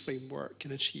governance framework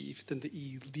can achieve than the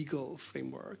EU legal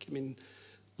framework. I mean,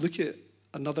 look at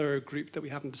another group that we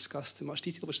haven't discussed in much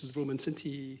detail, which is the Roma and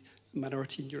Sinti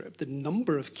minority in Europe. The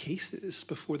number of cases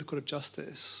before the Court of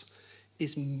Justice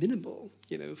is minimal,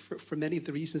 for many of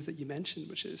the reasons that you mentioned,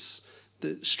 which is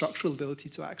the structural ability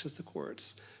to access the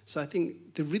courts. So I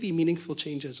think the really meaningful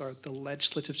changes are the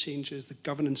legislative changes, the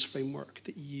governance framework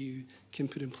that you can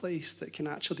put in place that can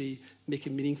actually make a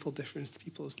meaningful difference to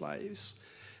people's lives.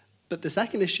 But the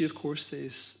second issue, of course,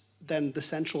 is then the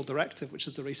central directive, which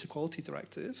is the Race Equality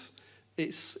Directive.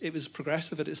 It was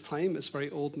progressive at its time, it's very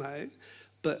old now.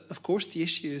 But of course, the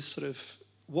issue is sort of,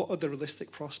 what are the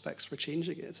realistic prospects for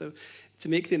changing it? So to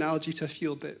make the analogy to a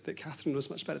field that Cathryn was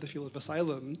much better, the field of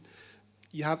asylum,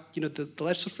 you have, the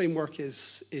legislative framework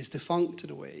is defunct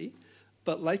in a way,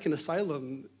 but like an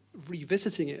asylum,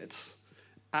 revisiting it,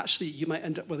 actually you might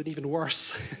end up with an even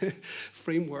worse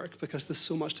framework because there's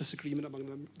so much disagreement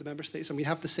among the member states. And we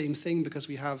have the same thing because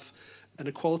we have an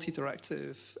equality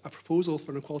directive, a proposal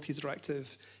for an equality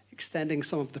directive extending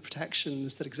some of the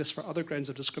protections that exist for other grounds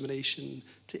of discrimination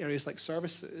to areas like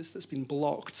services that's been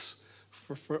blocked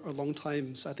for a long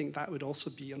time. So I think that would also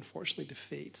be, unfortunately, the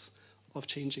fate of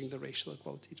changing the Racial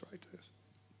Equality Directive.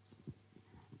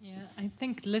 Yeah, I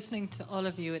think listening to all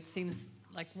of you, it seems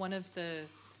like one of the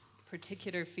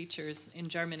particular features in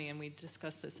Germany, and we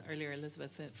discussed this earlier,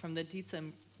 Elisabeth, from the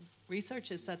DeZIM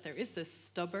research, is that there is this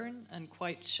stubborn and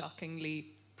quite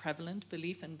shockingly prevalent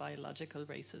belief in biological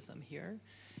racism here.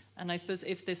 And I suppose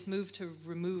if this move to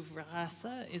remove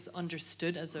Rasse is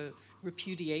understood as a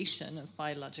repudiation of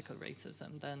biological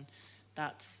racism, then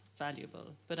that's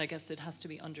valuable. But I guess it has to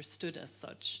be understood as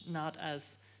such, not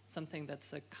as something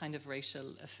that's a kind of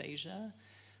racial aphasia.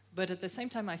 But at the same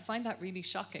time, I find that really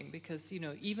shocking because,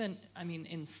 even,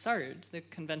 in CERD, the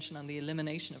Convention on the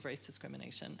Elimination of Race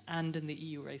Discrimination, and in the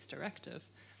EU Race Directive,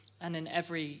 and in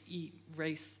every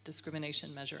race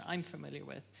discrimination measure I'm familiar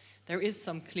with, there is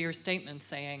some clear statement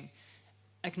saying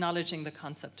acknowledging the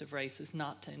concept of race is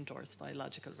not to endorse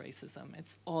biological racism.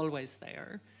 It's always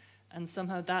there. And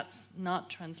somehow that's not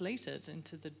translated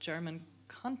into the German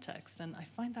context. And I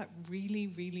find that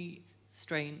really, really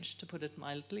strange, to put it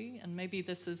mildly. And maybe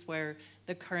this is where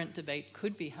the current debate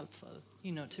could be helpful,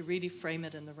 to really frame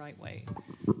it in the right way.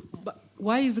 But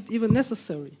why is it even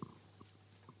necessary?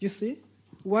 You see?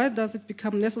 Why does it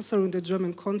become necessary in the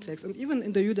German context? And even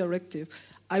in the EU directive,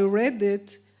 I read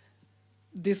it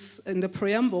in the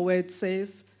preamble where it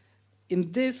says,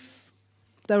 in this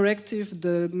directive,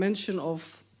 the mention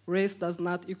of race does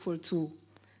not equal to,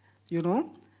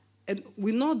 And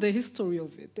we know the history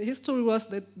of it. The history was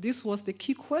that this was the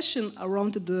key question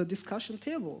around the discussion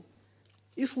table.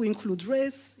 If we include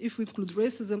race, if we include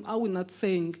racism, are we not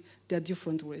saying there are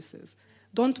different races?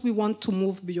 Don't we want to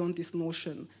move beyond this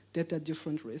notion that there are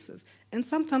different races? And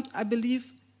sometimes I believe,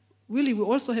 really, we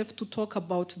also have to talk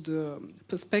about the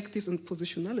perspectives and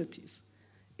positionalities.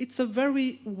 It's a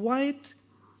very wide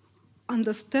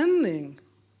understanding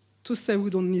to say we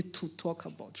don't need to talk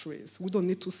about race. We don't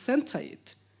need to center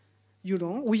it.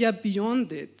 We are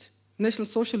beyond it. National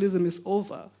Socialism is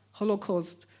over.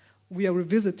 Holocaust, we are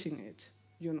revisiting it,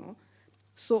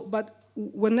 So, but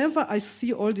whenever I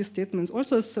see all these statements,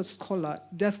 also as a scholar,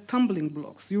 there's stumbling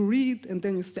blocks. You read and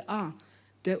then you say,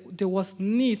 there was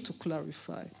need to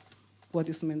clarify what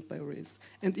is meant by race.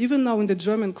 And even now in the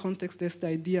German context, there's the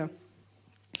idea,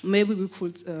 maybe we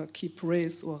could keep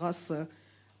race or Rasse,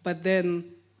 but then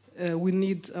we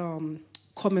need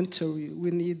commentary,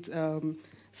 we need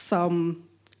some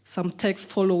text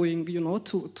following,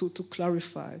 to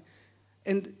clarify.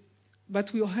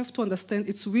 But we have to understand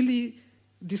it's really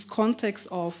this context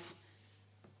of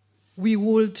we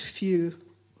would feel,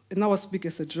 and now I speak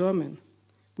as a German,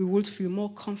 we would feel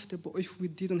more comfortable if we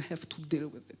didn't have to deal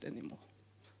with it anymore.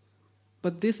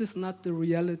 But this is not the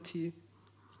reality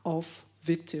of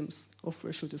victims of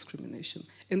racial discrimination.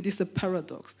 And it's a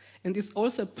paradox. And it's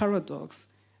also a paradox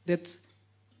that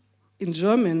in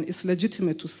German it's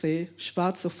legitimate to say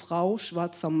schwarze Frau,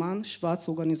 schwarzer Mann, schwarze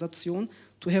Organisation,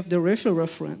 to have the racial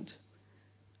referent,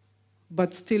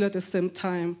 but still at the same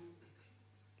time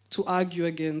to argue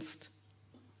against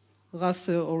race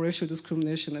or racial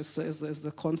discrimination as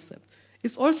a concept.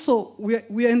 It's also, we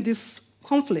are in this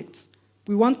conflict.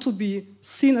 We want to be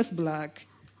seen as black,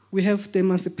 we have the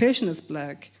emancipation as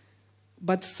black,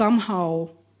 but somehow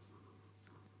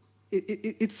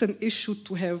it's an issue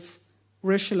to have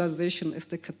racialization as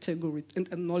the category and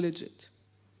acknowledge it.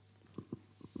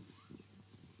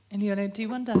 Iniole, do you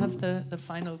want to have the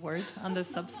final word on the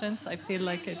substance? I feel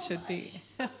like it should be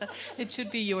it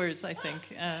should be yours, I think,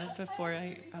 before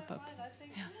I wrap up.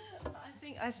 I think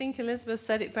I think Elisabeth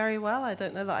said it very well. I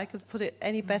don't know that I could put it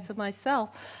any better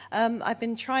myself. I've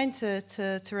been trying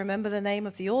to remember the name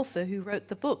of the author who wrote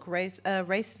the book,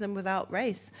 Racism Without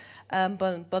Race,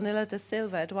 Bonilla da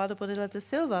Silva, Eduardo Bonilla da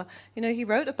Silva. You know, he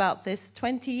wrote about this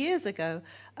 20 years ago.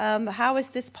 How is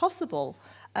this possible?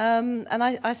 And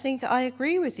I think I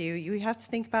agree with you. You have to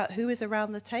think about who is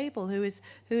around the table, who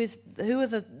are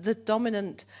the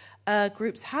dominant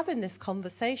groups having this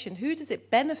conversation. Who does it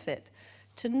benefit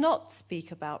to not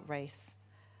speak about race?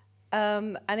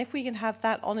 And if we can have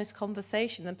that honest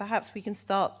conversation, then perhaps we can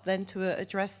start then to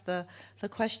address the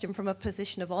question from a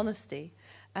position of honesty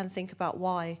and think about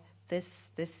why this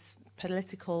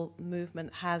political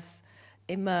movement has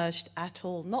emerged at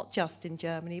all, not just in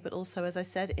Germany, but also, as I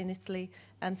said, in Italy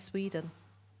and Sweden.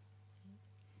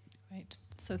 Right.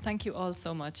 So thank you all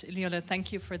so much. Iliola,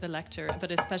 thank you for the lecture,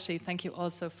 but especially thank you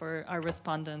also for our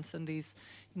respondents and these,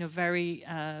 very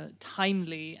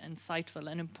timely,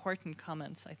 insightful and important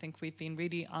comments. I think we've been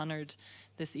really honored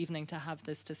this evening to have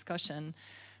this discussion.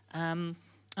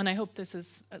 And I hope this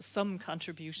is some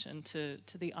contribution to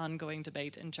the ongoing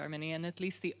debate in Germany and at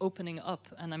least the opening up.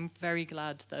 And I'm very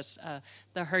glad that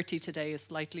the Hertie today is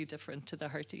slightly different to the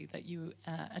Hertie that you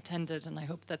attended. And I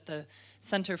hope that the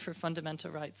Center for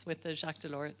Fundamental Rights with the Jacques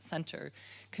Delors Center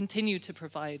continue to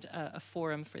provide a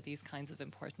forum for these kinds of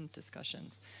important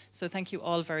discussions. So thank you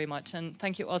all very much. And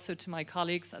thank you also to my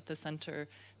colleagues at the center,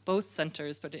 both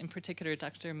centers, but in particular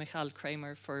Dr. Michael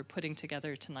Kramer for putting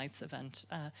together tonight's event.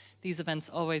 These events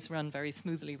always run very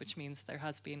smoothly, which means there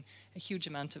has been a huge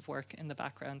amount of work in the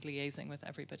background liaising with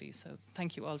everybody. So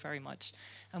thank you all very much.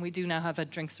 And we do now have a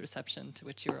drinks reception to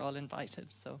which you're all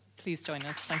invited. So please join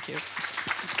us. Thank you.